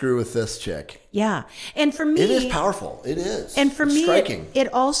don't screw with this chick. Yeah. And for me... It is powerful. It is. And for me, striking.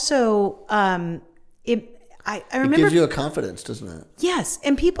 It also... I remember... It gives you a confidence, doesn't it? Yes.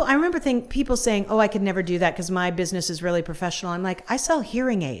 And I remember people saying, oh, I could never do that because my business is really professional. I'm like, I sell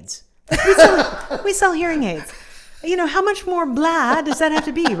hearing aids. We sell hearing aids. How much more blah does that have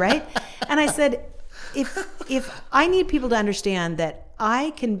to be, right? And I said, if I need people to understand that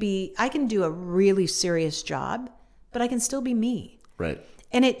I can do a really serious job, but I can still be me. Right.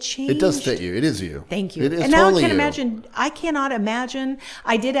 And it changed. It does fit you. It is you. Thank you. It is and now totally I cannot imagine.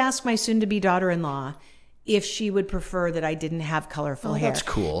 I did ask my soon-to-be daughter-in-law if she would prefer that I didn't have colorful hair. That's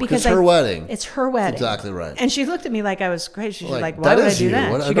cool. Because it's her wedding. It's her wedding. That's exactly right. And she looked at me like I was crazy. She's like, why would I do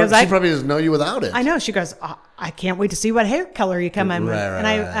that? She probably doesn't know you without it. I know. She goes, I can't wait to see what hair color you come in with. And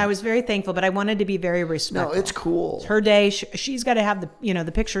I was very thankful, but I wanted to be very respectful. No, it's cool. It's her day. She's got to have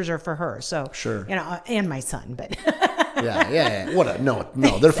the pictures are for her. So, sure. And my son, but. Yeah.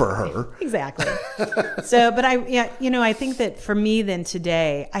 No, they're for her. Exactly. So, but I think that for me then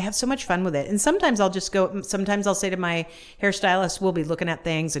today, I have so much fun with it. And sometimes I'll say to my hairstylist, we'll be looking at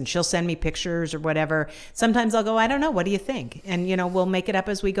things and she'll send me pictures or whatever. Sometimes I'll go, I don't know, what do you think? And, we'll make it up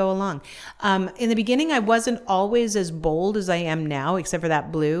as we go along. In the beginning, I wasn't always as bold as I am now, except for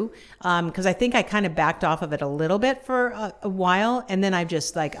that blue. Because I think I kind of backed off of it a little bit for a while. And then I'm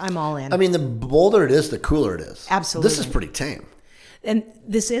just like, I'm all in. I mean, the bolder it is, the cooler it is. Absolutely. This is pretty tame. And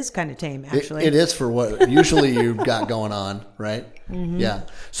this is kind of tame, actually. It is for what usually you've got going on, right? Mm-hmm. Yeah.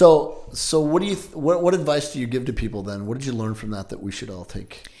 So what advice do you give to people then? What did you learn from that we should all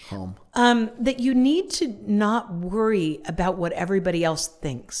take home? That you need to not worry about what everybody else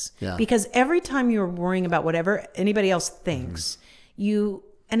thinks. Yeah. Because every time you're worrying about whatever anybody else thinks,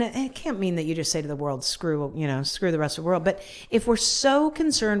 and it can't mean that you just say to the world, screw the rest of the world. But if we're so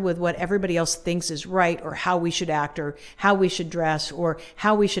concerned with what everybody else thinks is right, or how we should act, or how we should dress, or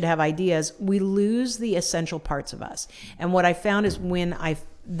how we should have ideas, we lose the essential parts of us. And what I found is when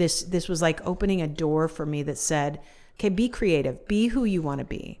this was like opening a door for me that said, okay, be creative, be who you want to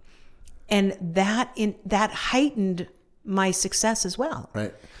be. And that heightened my success as well.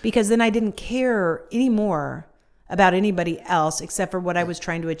 Right. Because then I didn't care anymore about anybody else except for what I was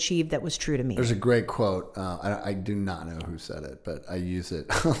trying to achieve that was true to me. There's a great quote. I do not know who said it, but I use it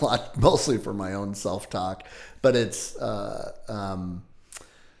a lot, mostly for my own self-talk. But it's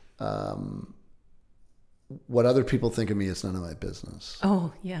what other people think of me is none of my business.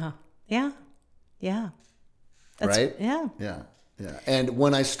 Oh, yeah. Yeah. That's, right? Yeah. And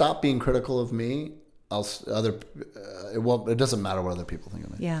when I stop being critical of me, it doesn't matter what other people think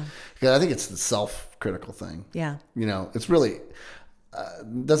of me. Yeah. Because I think it's the self-critical thing. Yeah. It's really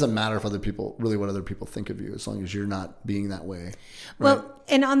doesn't matter what other people think of you, as long as you're not being that way. Right? Well,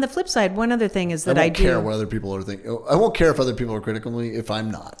 and on the flip side, one other thing is that I do care what other people are thinking. I won't care if other people are critical of me if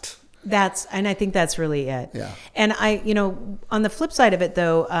I'm not. And I think that's really it. Yeah. And on the flip side of it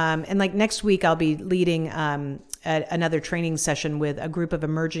though, and like next week I'll be leading another training session with a group of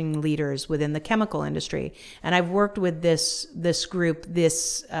emerging leaders within the chemical industry. And I've worked with this group,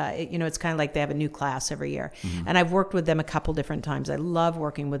 it's kind of like they have a new class every year. Mm-hmm. And I've worked with them a couple different times. I love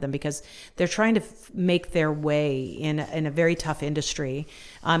working with them because they're trying to make their way in a very tough industry.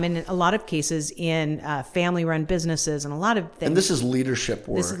 In a lot of cases in family-run businesses and a lot of things. And this is leadership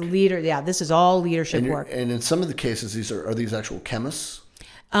work. This is all leadership work. And in some of the cases, these are these actual chemists?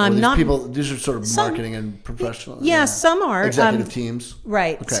 These are sort of marketing and professional. Yeah, some are executive teams,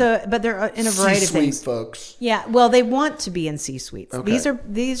 right? Okay. So, but they're in a variety of things. C-suite folks. Yeah, well, they want to be in C-suites. Okay.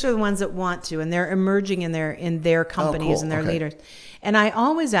 These are the ones that want to, and they're emerging in their companies and their leaders. And I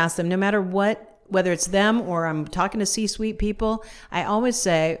always ask them, no matter whether it's them or I'm talking to C-suite people, I always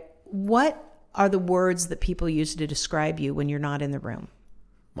say, what are the words that people use to describe you when you're not in the room?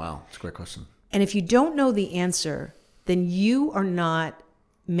 Wow, that's a great question. And if you don't know the answer, then you are not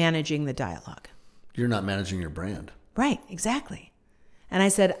managing the dialogue. You're not managing your brand. Right, exactly. And I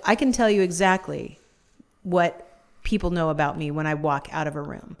said, I can tell you exactly what people know about me when I walk out of a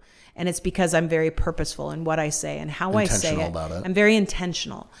room. And it's because I'm very purposeful in what I say and how I say it. About it. I'm very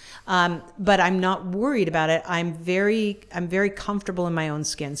intentional. But I'm not worried about it. I'm very comfortable in my own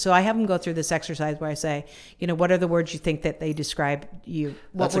skin. So I have them go through this exercise where I say, what are the words you think that they describe you?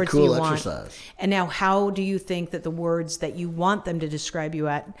 What words do you want? That's a cool exercise. And now how do you think that the words that you want them to describe you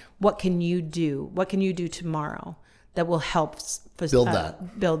at, what can you do? What can you do tomorrow that will help build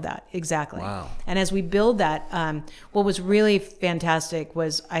that? Exactly. Wow. And as we build that, what was really fantastic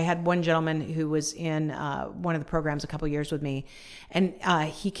was I had one gentleman who was in one of the programs a couple of years with me, and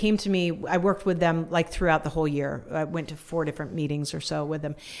he came to me. I worked with them like throughout the whole year. I went to 4 different meetings or so with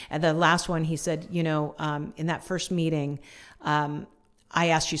them. And the last one, he said, in that first meeting, I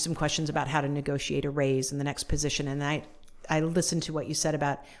asked you some questions about how to negotiate a raise in the next position, and I listened to what you said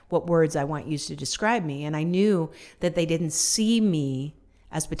about what words I want you to describe me. And I knew that they didn't see me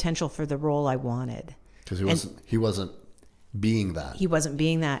as potential for the role I wanted. Because he wasn't being that. He wasn't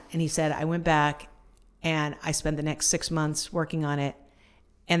being that. And he said, I went back and I spent the next 6 months working on it.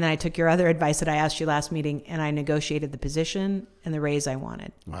 And then I took your other advice that I asked you last meeting and I negotiated the position and the raise I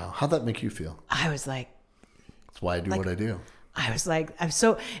wanted. Wow. How'd that make you feel? I was like, that's why I do what I do. I was like,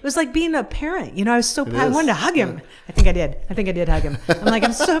 it was like being a parent. I was so proud. I wanted to hug him. I think I did hug him. I'm like,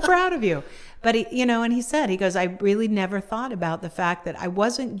 I'm so proud of you. But and he goes, I really never thought about the fact that I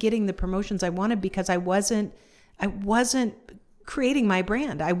wasn't getting the promotions I wanted because I wasn't creating my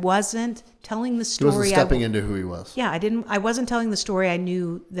brand. I wasn't telling the story. He wasn't stepping into who he was. Yeah, I wasn't telling the story I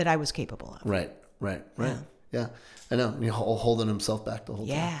knew that I was capable of. Right. Yeah. I know. You're holding himself back the whole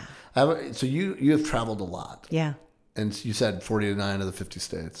time. Yeah. So you have traveled a lot. Yeah. And you said 49 of the 50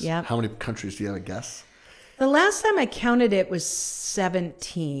 states. Yeah. How many countries do you have a guess? The last time I counted it was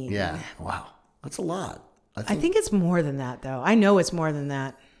 17. Yeah. Wow. That's a lot. I think it's more than that, though. I know it's more than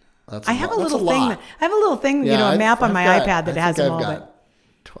that. I have a little thing. A map on my iPad that has them all. I've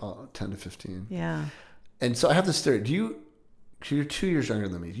got 10 to 15. Yeah. And so I have this theory. You're 2 years younger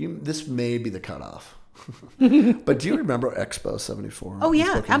than me. This may be the cutoff. But do you remember Expo 74? Oh,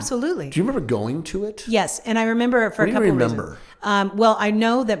 yeah, absolutely. Do you remember going to it? Yes, and I remember it for a couple of reasons. Well, I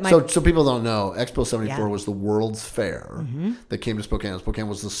know that So people don't know, Expo 74 was the World's Fair that came to Spokane. Spokane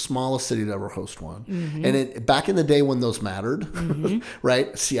was the smallest city to ever host one. And back in the day when those mattered,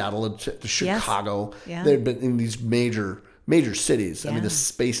 right? Seattle to Chicago, there had been in these major cities. I mean, the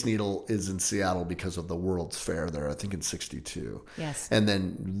Space Needle is in Seattle because of the World's Fair there, I think in 62. Yes. And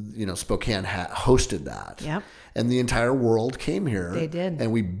then, Spokane hosted that. Yep. And the entire world came here. They did.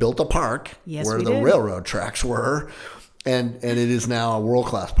 And we built a park where the railroad tracks were. And it is now a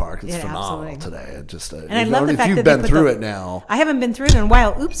world-class park. It's phenomenal today. It just, and I love the fact that you've been through it now. I haven't been through it in a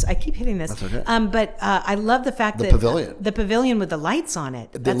while. Oops, I keep hitting this. That's okay. But I love the fact that the pavilion with the lights on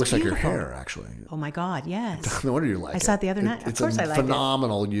it. It looks like your hair, actually. Oh my God, yes. No wonder you like it. I saw it the other night. Of course I like it. It's a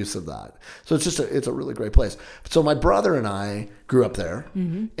phenomenal use of that. So it's a really great place. So my brother and I grew up there,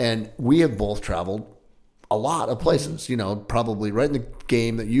 and we have both traveled a lot of places, probably right in the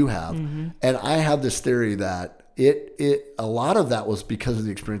game that you have. And I have this theory that a lot of that was because of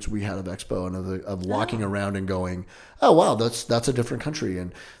the experience we had of Expo and of walking around and going, oh wow, that's a different country,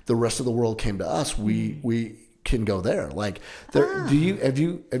 and the rest of the world came to us. We can go there. Like, have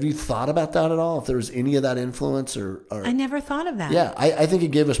you thought about that at all? If there was any of that influence, or I never thought of that. Yeah, I think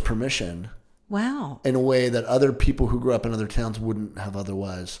it gave us permission. Wow. In a way that other people who grew up in other towns wouldn't have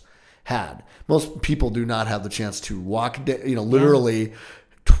otherwise had. Most people do not have the chance to walk, literally.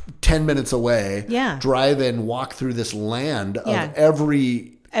 10 minutes away, drive and walk through this land of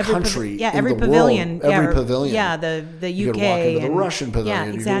every country every in the pavilion. World. Every pavilion. Yeah, the UK. You could walk into the Russian pavilion.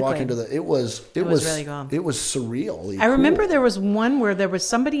 Yeah, exactly. You could walk into it was really cool. It was surreal. I remember there was one where there was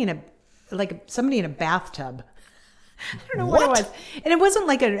somebody in a bathtub. I don't know what it was. And it wasn't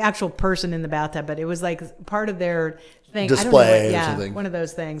like an actual person in the bathtub, but it was like part of their thing. Display or something. One of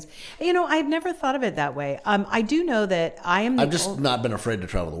those things. I've never thought of it that way. I do know that I've just not been afraid to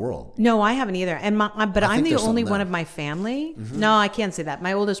travel the world. No, I haven't either. But I'm the only one of my family. No, I can't say that.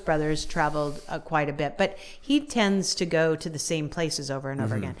 My oldest brother's traveled quite a bit, but he tends to go to the same places over and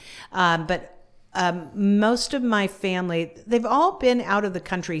over again. But most of my family, they've all been out of the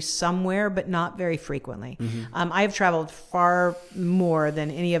country somewhere, but not very frequently. I've traveled far more than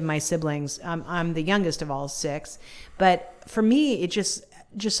any of my siblings. I'm the youngest of all 6, but for me, it just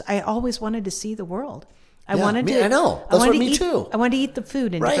I always wanted to see the world. I know. That's what me too. I wanted to eat the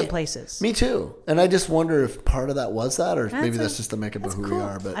food in different places. Me too. And I just wonder if part of that was that, or maybe that's just the makeup of who we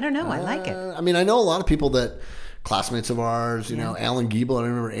are. But I don't know. I like it. I mean, I know a lot of people that. Classmates of ours, Alan Giebel. I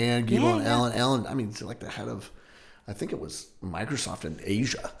remember Ann Giebel and Alan. Alan, I mean, like the head of, I think it was Microsoft in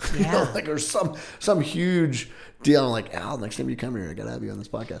Asia, or some huge deal. I'm like, Al, next time you come here, I got to have you on this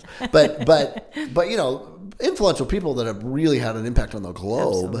podcast. But influential people that have really had an impact on the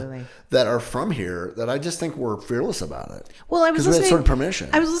globe that are from here that I just think were fearless about it. Well, I was listening. We had sort of permission.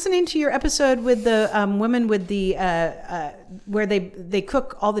 I was listening to your episode with the women with the where they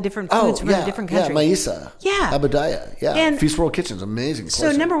cook all the different foods from the different countries. Maisa. Yeah. Abadaya. Yeah. And Feast World Kitchen's amazing.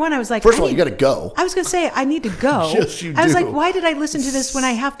 So number one, I was like, first of all, you got to go. I was going to say, I need to go. Yes, you do. I was like, why did I listen to this when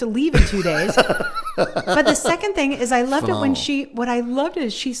I have to leave in 2 days? But the second thing is I loved it when what I loved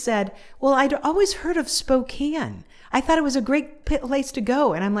is she said, well, I'd always heard of Spokane. I thought it was a great place to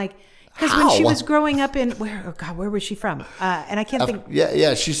go. And I'm like, because when she was growing up in, where was she from? And I can't think.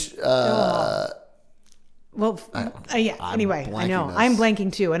 Yeah, she's. Anyway, I know. I'm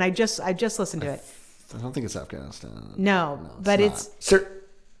blanking too. And I just listened to it. I don't think it's Afghanistan. No, but it's.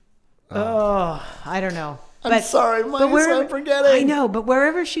 I don't know. I'm sorry, I'm forgetting. I know, but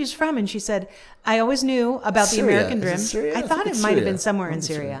wherever she's from, and she said, I always knew about the American dream. I thought it might have been somewhere in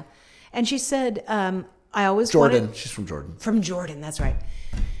Syria. And she said, I always Jordan. She's from Jordan. From Jordan, that's right.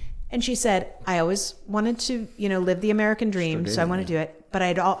 And she said, I always wanted to, live the American dream, so I want to do it. But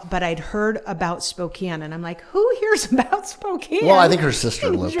I'd heard about Spokane, and I'm like, who hears about Spokane? Well, I think her sister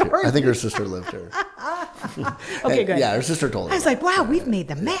lived here. I think her sister lived here. Okay, good. Yeah, her sister told her. I was like, wow, we've made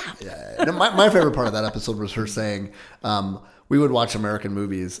the map. Yeah. No, my favorite part of that episode was her saying, we would watch American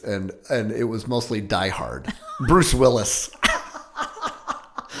movies, and it was mostly Die Hard. Bruce Willis.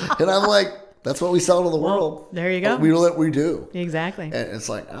 And I'm like, that's what we sell to the world. There you go. We do. Exactly. And it's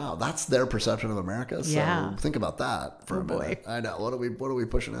like, oh, that's their perception of America. So Yeah. think about that for a minute. Boy. I know. What are we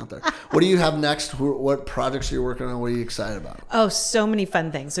pushing out there? What do you have next? What projects are you working on? What are you excited about? Oh, so many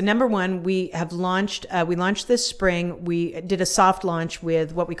fun things. So number one, we have launched, we launched this spring. We did a soft launch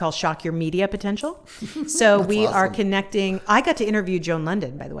with what we call Shock Your Media Potential. So we are connecting. I got to interview Joan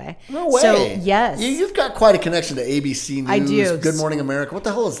London, by the way. No way. So yes. You've got quite a connection to ABC News. I do. Good Morning America. What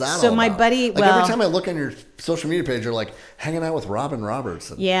the hell is that So all my about? buddy, like every time I look on your social media page, you're like hanging out with Robin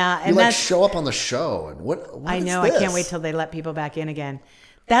Roberts. And yeah. And you like that's, show up on the show. And what I is know. this? I can't wait till they let people back in again.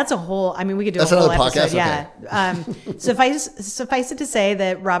 That's a whole, I mean, we could do That's a whole another episode. podcast? Yeah. Suffice it to say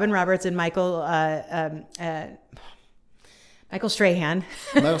that Robin Roberts and Michael Strahan,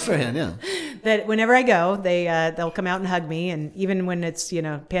 yeah. that whenever I go, they'll come out and hug me, and even when it's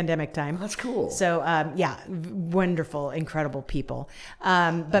pandemic time. That's cool. So wonderful, incredible people.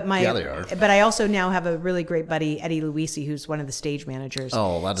 But they are. But I also now have a really great buddy, Eddie Luisi, who's one of the stage managers.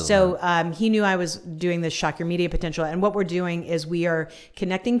 Oh, that doesn't So he knew I was doing this Shock Your Media Potential, and what we're doing is we are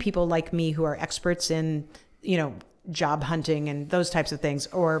connecting people like me who are experts in job hunting and those types of things,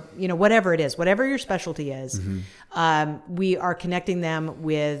 or whatever it is, whatever your specialty is. Mm-hmm. We are connecting them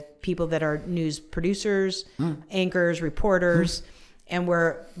with people that are news producers, anchors, reporters, and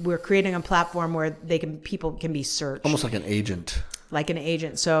we're creating a platform where people can be searched, almost like an agent.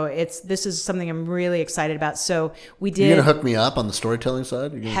 So this is something I'm really excited about. So we did. You're gonna hook me up on the storytelling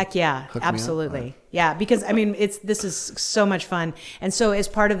side? Heck yeah, absolutely. Right. Yeah, because I mean, this is so much fun. And so as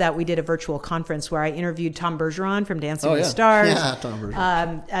part of that, we did a virtual conference where I interviewed Tom Bergeron from Dancing with the Stars. Yeah, Tom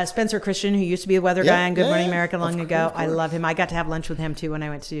Bergeron. Spencer Christian, who used to be the weather guy on Good Morning America long ago. I love him. I got to have lunch with him too when I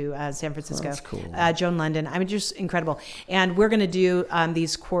went to San Francisco. That's cool. Joan London. I mean, just incredible. And we're going to do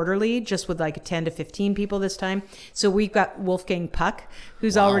these quarterly, just with like 10 to 15 people this time. So we've got Wolfgang Puck,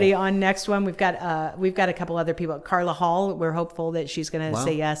 who's already on next one. We've got a couple other people. Carla Hall, we're hopeful that she's going to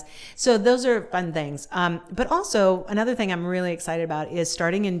say yes. So those are fun things. But also another thing I'm really excited about is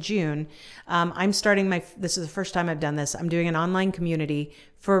starting in June, I'm starting this is the first time I've done this. I'm doing an online community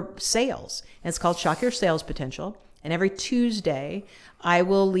for sales. And it's called Shock Your Sales Potential. And every Tuesday I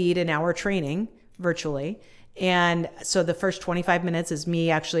will lead an hour training virtually. And so the first 25 minutes is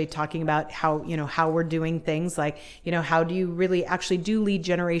me actually talking about how we're doing things like, how do you really actually do lead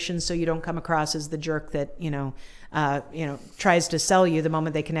generation so you don't come across as the jerk that, tries to sell you the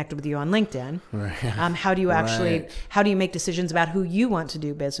moment they connect with you on LinkedIn. Right. How do you how do you make decisions about who you want to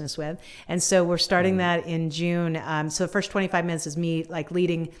do business with? And so we're starting that in June. So the first 25 minutes is me like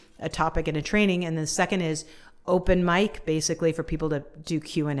leading a topic in a training. And the second is open mic, basically for people to do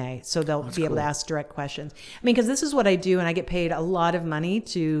Q&A. So they'll be able to ask direct questions. I mean, because this is what I do, and I get paid a lot of money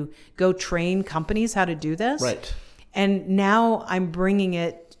to go train companies how to do this. Right. And now I'm bringing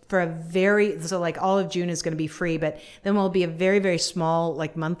it for so like all of June is going to be free, but then will be a very, very small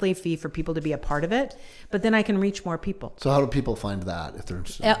like monthly fee for people to be a part of it. But then I can reach more people. So how do people find that if they're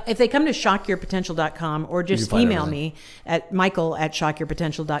interested? If they come to shockyourpotential.com or just email me at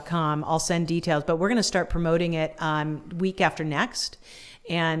michael@shockyourpotential.com, I'll send details. But we're going to start promoting it week after next.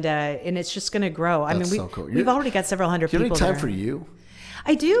 And it's just going to grow. That's I mean, so cool. We've already got several hundred people. Do you have any time for you?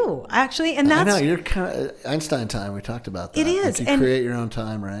 I do, actually, and that's. I know, you're kind of Einstein time. We talked about that. It is. Like you create your own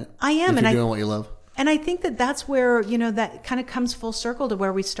time, right? I am. If you're doing what you love. And I think that's where, that kind of comes full circle to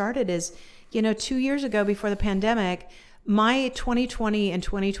where we started is, 2 years ago before the pandemic, my 2020 and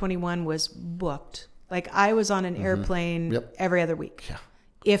 2021 was booked. Like I was on an airplane every other week. Yeah.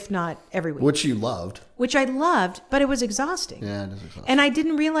 If not every week. Which you loved. Which I loved, but it was exhausting. Yeah, it is exhausting. And I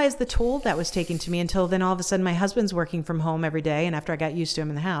didn't realize the toll that was taking to me until then all of a sudden my husband's working from home every day. And after I got used to him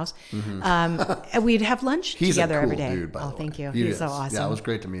in the house, we'd have lunch together every day. He's a cool dude, by the way. Thank you. He's so awesome. Yeah, it was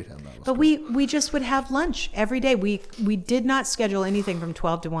great to meet him. But we just would have lunch every day. We did not schedule anything from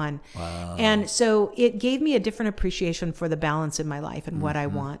 12 to 1. Wow. And so it gave me a different appreciation for the balance in my life and what I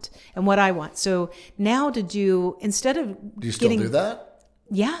want and what I want. So now instead of Do you still do that?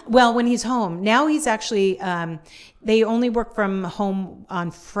 Yeah. Well, when he's home. Now he's actually, they only work from home on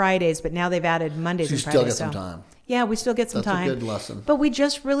Fridays, but now they've added Mondays and Fridays. So you still get some time. Yeah, we still get some time. That's a good lesson. But we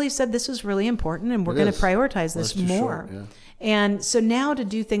just really said this is really important and we're going to prioritize this more. Short, yeah. And so now to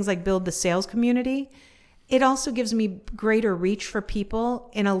do things like build the sales community, it also gives me greater reach for people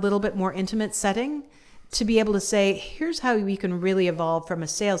in a little bit more intimate setting to be able to say, here's how we can really evolve from a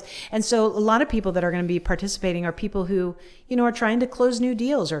sales. And so a lot of people that are going to be participating are people who, are trying to close new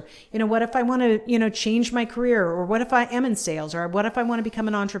deals, or, what if I want to, change my career, or what if I am in sales, or what if I want to become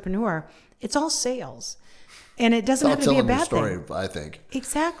an entrepreneur? It's all sales. And it doesn't have to be a bad story, thing. I think.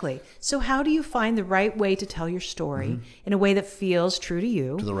 Exactly. So how do you find the right way to tell your story in a way that feels true to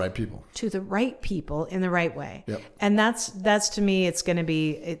you? To the right people. To the right people in the right way. Yep. And that's to me, that's going to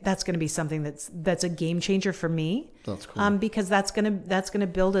be something that's a game changer for me. That's cool. Because that's going to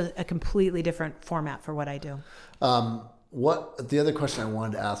build a completely different format for what I do. What the other question I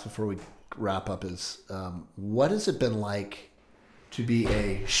wanted to ask before we wrap up is, what has it been like to be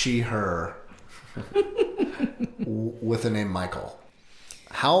a she, her with the name Michael?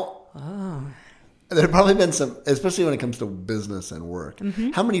 There have probably been some, especially when it comes to business and work.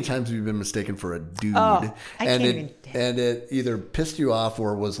 How many times have you been mistaken for a dude? And it either pissed you off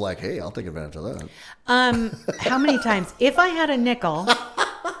or was like, hey, I'll take advantage of that. How many times? If I had a nickel,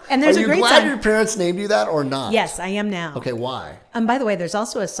 and there's Are a you great glad song. your parents named you that or not? Yes, I am now. Okay, why? By the way, there's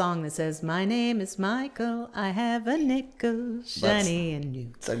also a song that says, "My name is Michael. I have a nickel, shiny and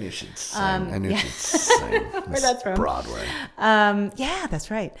new." I knew she'd sing. I knew she'd sing. Where that's from? Broadway. Yeah, that's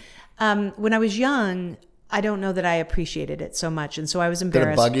right. When I was young, I don't know that I appreciated it so much, and so I was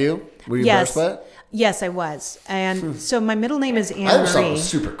embarrassed. Did it bug you? Were you embarrassed by it? Yes, I was. And so my middle name is Anne I always thought it Marie. was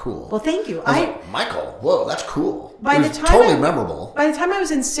super cool. Well, thank you. I was like, Michael, whoa, that's cool. By it the was time totally memorable. By the time I was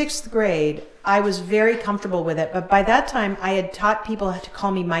in 6th grade, I was very comfortable with it. But by that time, I had taught people to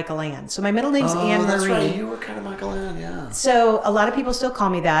call me Michael Ann. So my middle name's Anne Marie. That's right. You were kind of Michael Ann, yeah. So a lot of people still call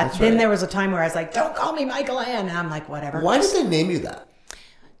me that. That's Then right. there was a time where I was like, don't call me Michael Ann. And I'm like, whatever. Why did they name you that?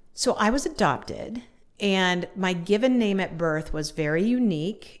 So I was adopted, and my given name at birth was very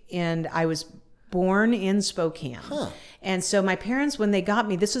unique, and I was born in Spokane. And so my parents, when they got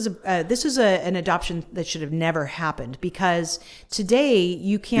me, this is an adoption that should have never happened, because today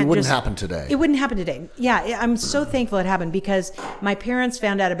you can't. It wouldn't happen today. It wouldn't happen today. Yeah, I'm so thankful it happened, because my parents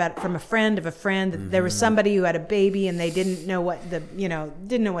found out about it from a friend of a friend that there was somebody who had a baby, and they didn't know what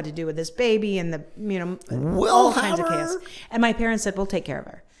to do with this baby, and all kinds of chaos. And my parents said, "We'll take care of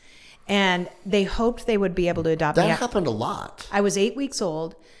her." And they hoped they would be able to adopt me. That happened a lot. I was 8 weeks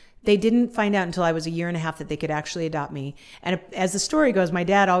old. They didn't find out until I was a year and a half that they could actually adopt me. And as the story goes, my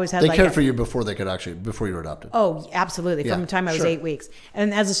dad always had They cared for you before you were adopted. Oh, absolutely. From the time I was 8 weeks.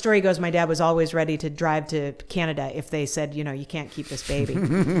 And as the story goes, my dad was always ready to drive to Canada if they said, you can't keep this baby.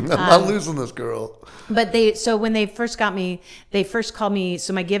 I'm not losing this girl. But when they first got me, they first called me,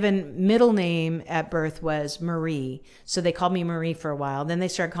 so my given middle name at birth was Marie. So they called me Marie for a while. Then they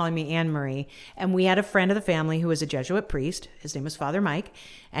started calling me Anne Marie. And we had a friend of the family who was a Jesuit priest. His name was Father Mike.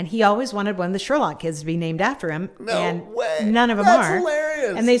 And he always wanted one of the Sherlock kids to be named after him. No way. None of them That's are.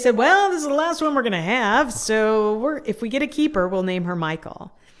 hilarious. And they said, well, this is the last one we're going to have. So if we get a keeper, we'll name her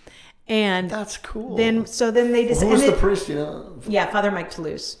Michael. And that's cool. Then they decided. Who was the priest, Yeah, Father Mike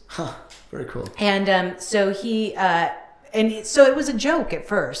Toulouse. Huh. Very cool. And so so it was a joke at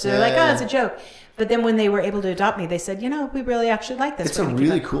first. So they're like, oh, it's a joke. But then when they were able to adopt me, they said, we really actually like this. It's a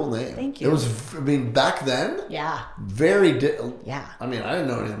really cool name. Thank you. It was, back then. Yeah. Very. Yeah. I didn't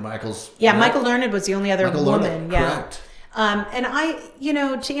know any of Michael's. Yeah, Michael Learned was the only other Michael woman. Learned, yeah. correct. And I,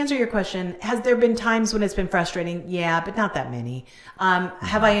 to answer your question, has there been times when it's been frustrating? Yeah, but not that many.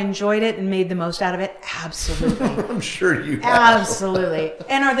 Have I enjoyed it and made the most out of it? Absolutely. I'm sure you have. Absolutely.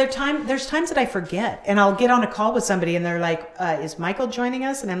 And there's times that I forget, and I'll get on a call with somebody and they're like, is Michael joining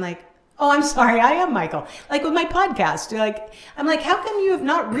us? And I'm like, oh, I'm sorry, I am Michael. Like with my podcast, I'm like, how come you have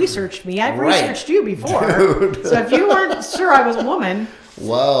not researched me? I've researched you before. Dude. So if you weren't sure I was a woman.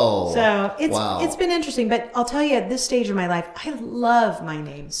 Whoa. So it's been interesting, but I'll tell you, at this stage of my life, I love my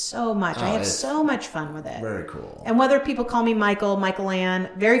name so much. I have so much fun with it. Very cool. And whether people call me Michael Ann,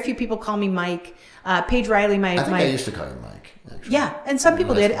 very few people call me Mike. Paige Riley, I used to call you Mike. Actually. Yeah, and some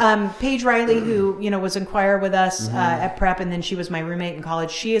people did. Paige Riley, who was in choir with us at prep, and then she was my roommate in college.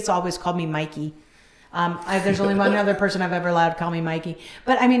 She has always called me Mikey. There's only one other person I've ever allowed to call me Mikey.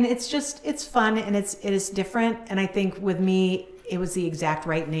 But it's fun, and it is different. And I think with me, it was the exact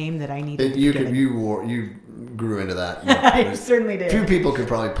right name that I needed. You grew into that. I certainly did. Few people could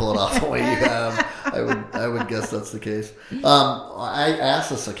probably pull it off the way you have. I would guess that's the case. I ask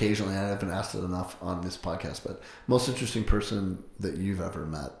this occasionally. I haven't asked it enough on this podcast, but most interesting person that you've ever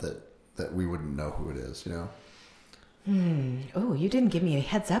met that we wouldn't know who it is. Oh, you didn't give me a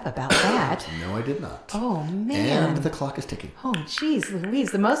heads up about that. No, I did not. Oh, man. And the clock is ticking. Oh, geez,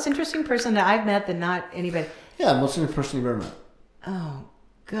 Louise. The most interesting person that I've met, that not anybody. Yeah, most interesting person you've ever met. Oh,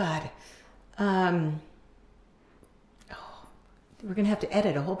 God. We're going to have to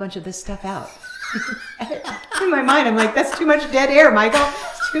edit a whole bunch of this stuff out. In my mind, I'm like, that's too much dead air, Michael.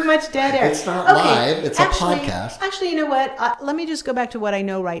 It's too much dead air. It's not live. It's a podcast. Actually, you know what? Let me just go back to what I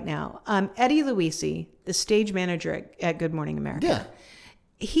know right now. Eddie Luisi, the stage manager at Good Morning America. Yeah.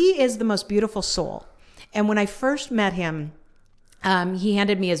 He is the most beautiful soul. And when I first met him, he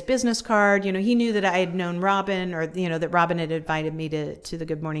handed me his business card. You know, he knew that I had known Robin, or, you know, that Robin had invited me to the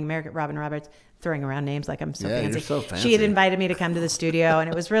Good Morning America. Robin Roberts, throwing around names like I'm so fancy. You're so fancy. She had invited me to come to the studio, and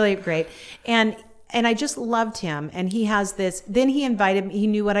it was really great. And I just loved him. And he has this, then he invited me, he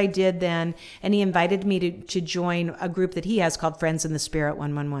knew what I did then, and he invited me to join a group that he has called Friends in the Spirit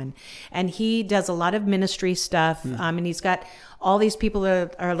 111. And he does a lot of ministry stuff. And he's got all these people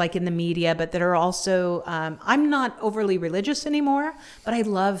that are like in the media, but that are also, I'm not overly religious anymore, but I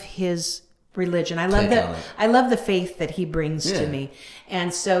love his religion. I love the faith that he brings to me.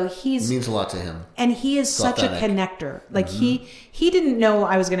 And so it means a lot to him. And he is such a connector. Like he didn't know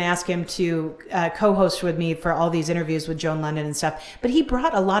I was going to ask him to co-host with me for all these interviews with Joan London and stuff. But he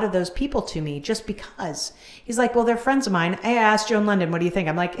brought a lot of those people to me just because. He's like, well, they're friends of mine. I asked Joan London, what do you think?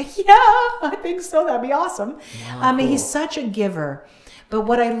 I'm like, yeah, I think so. That'd be awesome. Wow, cool. He's such a giver. But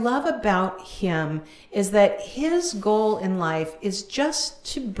what I love about him is that his goal in life is just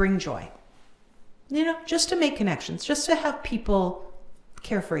to bring joy. You know, just to make connections, just to have people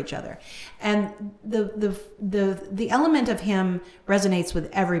care for each other. And the element of him resonates with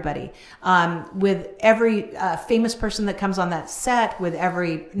everybody, with every famous person that comes on that set, with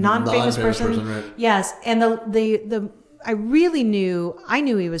every non-famous person. Right? Yes. And I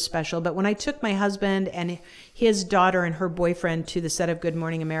knew he was special, but when I took my husband and his daughter and her boyfriend to the set of Good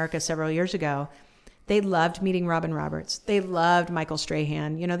Morning America several years ago, they loved meeting Robin Roberts. They loved Michael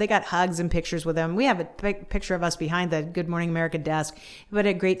Strahan. You know, they got hugs and pictures with him. We have a picture of us behind the Good Morning America desk. But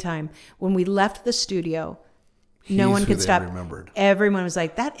a great time. When we left the studio, no one could stop. Remembered. Everyone was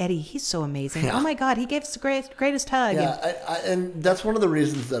like, that Eddie, he's so amazing. Yeah. Oh my God, he gave us the greatest hug. Yeah, and that's one of the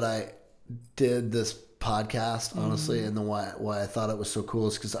reasons that I did this podcast, honestly, and why I thought it was so cool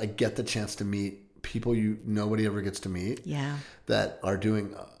is because I get the chance to meet people nobody ever gets to meet. Yeah. That are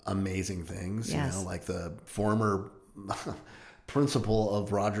doing amazing things. Yes. You know, like the former principal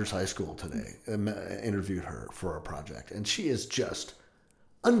of Rogers High School today interviewed her for a project, and she is just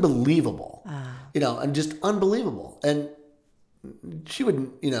unbelievable. You know, and just unbelievable. And she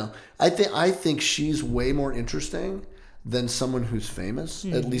would, you know, I think she's way more interesting than someone who's famous,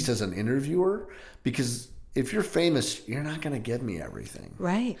 at least as an interviewer, because if you're famous, you're not going to give me everything.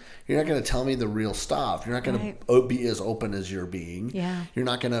 Right. You're not going to tell me the real stuff. You're not going to be as open as you're being. Yeah. You're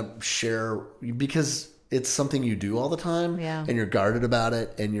not going to share because it's something you do all the time. Yeah. And you're guarded about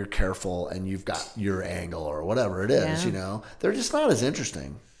it and you're careful and you've got your angle or whatever it is, you know. They're just not as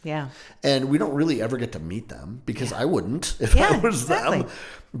interesting. Yeah. And we don't really ever get to meet them because I wouldn't if I was them.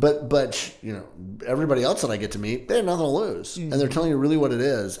 But you know, everybody else that I get to meet, they have nothing to lose, and they're telling you really what it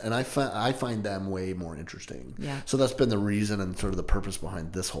is. And I find them way more interesting. Yeah. So that's been the reason and sort of the purpose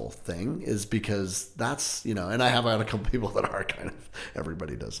behind this whole thing is because that's, you know, and I have had a couple people that are kind of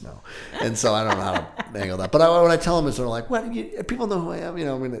everybody does know, and so I don't know how to angle that. But when I tell them, it's sort of like, well, people know who I am. You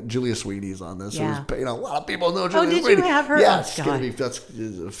know, I mean, Julia Sweeney's on this. Yeah. So you know, a lot of people know Julia Sweeney. Oh, did you have her? Yeah, it's gonna be that's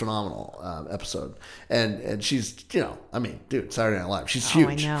a phenomenal episode, and she's, you know, I mean, dude, Saturday Night Live, she's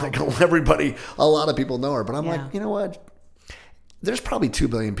huge. Like a lot of people know her, but I'm like, you know what? There's probably 2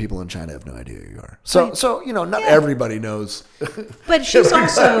 billion people in China have no idea who you are. So you know, not everybody knows. But she's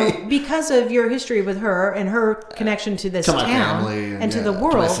also, because of your history with her and her connection to this town and to the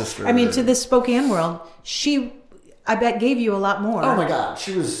world, to my sister, to this Spokane world, I bet gave you a lot more. Oh my God,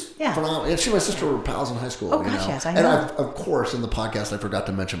 she was phenomenal. And she and my sister were pals in high school. Oh gosh, yes, I know. And of course, in the podcast, I forgot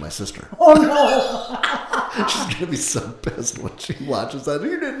to mention my sister. Oh no, she's gonna be so pissed when she watches that.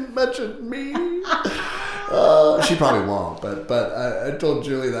 You didn't mention me. She probably won't, but I told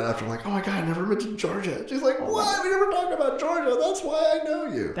Julie that after. I'm like, oh my God, I never mentioned Georgia. She's like, what? We never talked about Georgia. That's why I know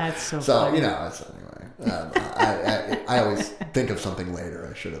you. That's so funny. You know, anyway. I always think of something later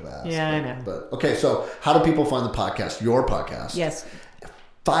I should have asked. Yeah, I know. But okay, so how do people find the podcast? Your podcast? Yes.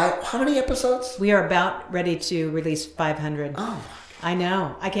 How many episodes? We are about ready to release 500. Oh, I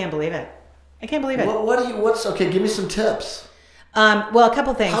know. I can't believe it. Okay, give me some tips. Well, a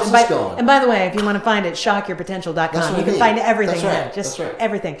couple things. How's this going? And by the way, if you want to find it, shockyourpotential.com. You can find everything there. That's right.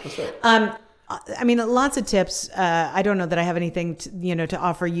 Everything. That's right. I mean, lots of tips. I don't know that I have anything to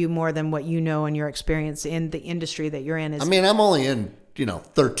offer you more than what you know and your experience in the industry that you're in. I mean, I'm only in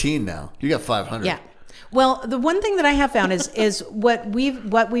 13 now. You got 500. Yeah. Well, the one thing that I have found is what we've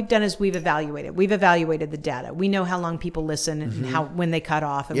done is we've evaluated the data. We know how long people listen and how when they cut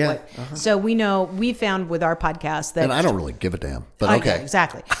off and what. So we found with our podcast that, and I don't really give a damn, but okay, yeah,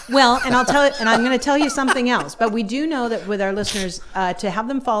 exactly. Well, and I'm going to tell you something else. But we do know that with our listeners, to have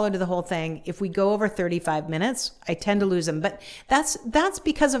them follow to the whole thing, if we go over 35 minutes, I tend to lose them. But that's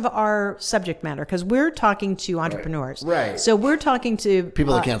because of our subject matter, because we're talking to entrepreneurs, right? So we're talking to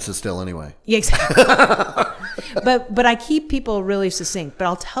people that can't sit still anyway. Yeah, exactly. But I keep people really succinct. But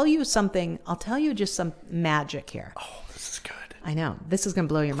I'll tell you something. I'll tell you just some magic here. Oh, this is good. I know. This is going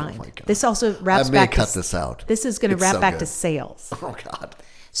to blow your mind. My God. This also wraps back. Cut this out. This is going to wrap back to sales. Oh God.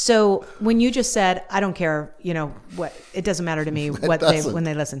 So when you just said, I don't care, what, it doesn't matter to me when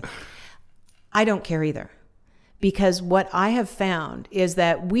they listen. I don't care either. Because what I have found is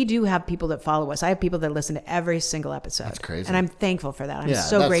that we do have people that follow us. I have people that listen to every single episode. That's crazy. And I'm thankful for that. I'm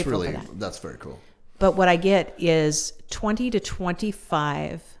so grateful for that. That's very cool. But what I get is 20 to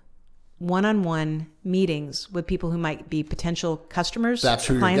 25 one-on-one meetings with people who might be potential customers, that's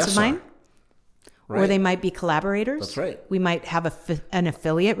who clients of mine. Right. Or they might be collaborators. That's right. We might have an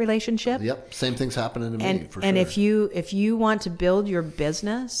affiliate relationship. Yep. Same thing's happening to me, for sure. And if you want to build your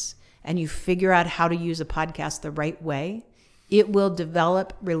business and you figure out how to use a podcast the right way, it will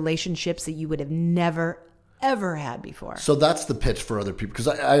develop relationships that you would have never, ever had before. So that's the pitch for other people. Because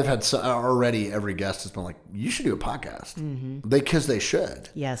I've had already every guest has been like, you should do a podcast. Because they should.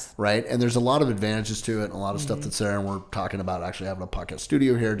 Yes. Right? And there's a lot of advantages to it and a lot of stuff that's there. And we're talking about actually having a podcast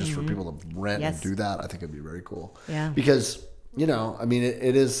studio here just for people to rent and do that. I think it'd be very cool. Yeah. Because, I mean,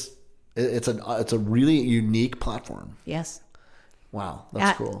 it's a really unique platform. Yes. Wow,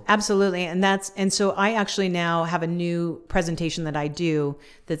 that's cool. Absolutely. And so I actually now have a new presentation that I do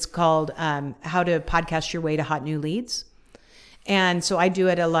that's called How to Podcast Your Way to Hot New Leads. And so I do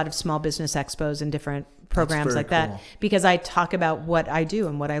it at a lot of small business expos and different programs like that, because I talk about what I do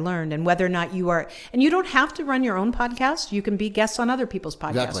and what I learned and whether or not and you don't have to run your own podcast. You can be guests on other people's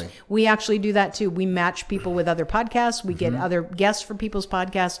podcasts. Exactly. We actually do that too. We match people with other podcasts. We get other guests for people's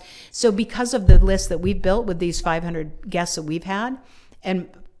podcasts. So because of the list that we've built with these 500 guests that we've had, and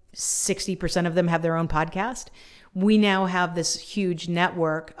 60% of them have their own podcast, we now have this huge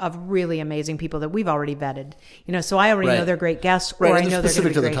network of really amazing people that we've already vetted. So I already know they're great guests, or I know they're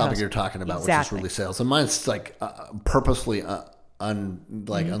specific to the great topic hosts. You're talking about, which is really sales. And mine's like purposely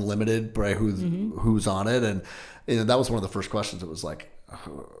unlimited by who's on it. And that was one of the first questions. It was like,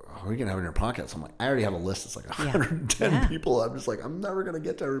 who are you going to have in your podcast? I'm like, I already have a list. It's like 110 people. I'm just like, I'm never going to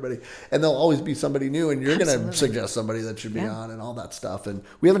get to everybody. And there'll always be somebody new. And you're going to suggest somebody that should be on and all that stuff. And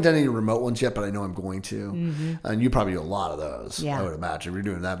we haven't done any remote ones yet, but I know I'm going to. And you probably do a lot of those. I would imagine. If you're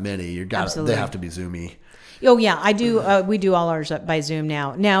doing that many, they have to be Zoomy. Oh yeah, I do. We do all ours by Zoom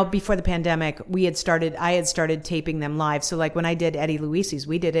now. Now, before the pandemic, I had started taping them live. So like when I did Eddie Luisi's,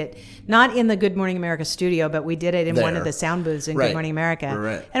 we did it not in the Good Morning America studio, but we did it in one of the sound booths in Good Morning America,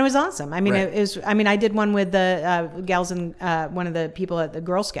 and it was awesome. I mean, it was. I mean, I did one with the gals and one of the people at the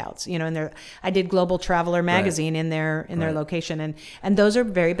Girl Scouts. And I did Global Traveler magazine in their location, and those are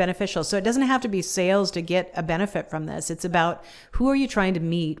very beneficial. So it doesn't have to be sales to get a benefit from this. It's about who are you trying to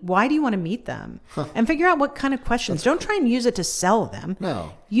meet, why do you want to meet them, and figure out what kind of questions. Don't try and use it to sell them.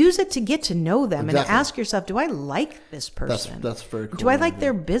 No. Use it to get to know them and ask yourself, do I like this person? That's very cool. Do I like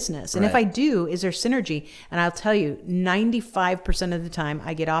their business? And if I do, is there synergy? And I'll tell you, 95% of the time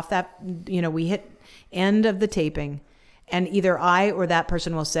I get off that, we hit end of the taping and either I or that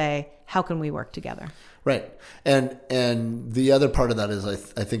person will say, how can we work together? Right. And the other part of that is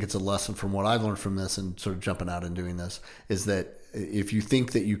I think it's a lesson from what I've learned from this and sort of jumping out and doing this is that if you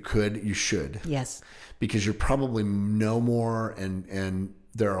think that you could, you should. Yes. Because you're probably know more and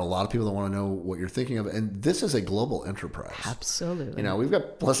there are a lot of people that want to know what you're thinking of. And this is a global enterprise. Absolutely. We've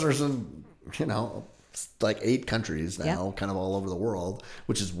got listeners in, like 8 countries now, kind of all over the world,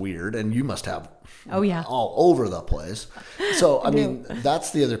 which is weird. And you must have all over the place. So, I mean,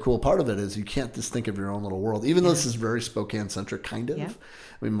 that's the other cool part of it is you can't just think of your own little world, even though this is very Spokane-centric kind of. Yeah.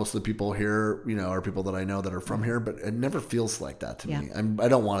 I mean, most of the people here, are people that I know that are from here, but it never feels like that to me. I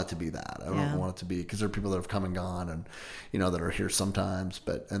don't want it to be that. I don't want it to be, because there are people that have come and gone and, that are here sometimes,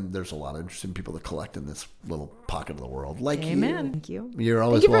 and there's a lot of interesting people that collect in this little pocket of the world. Like Amen. you. Thank you. You're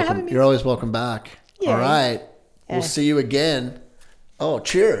always welcome. You're always welcome back. Yay. All right. We'll see you again. Oh,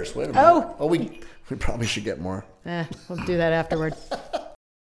 cheers. Wait a minute. Oh, we probably should get more. We'll do that afterward.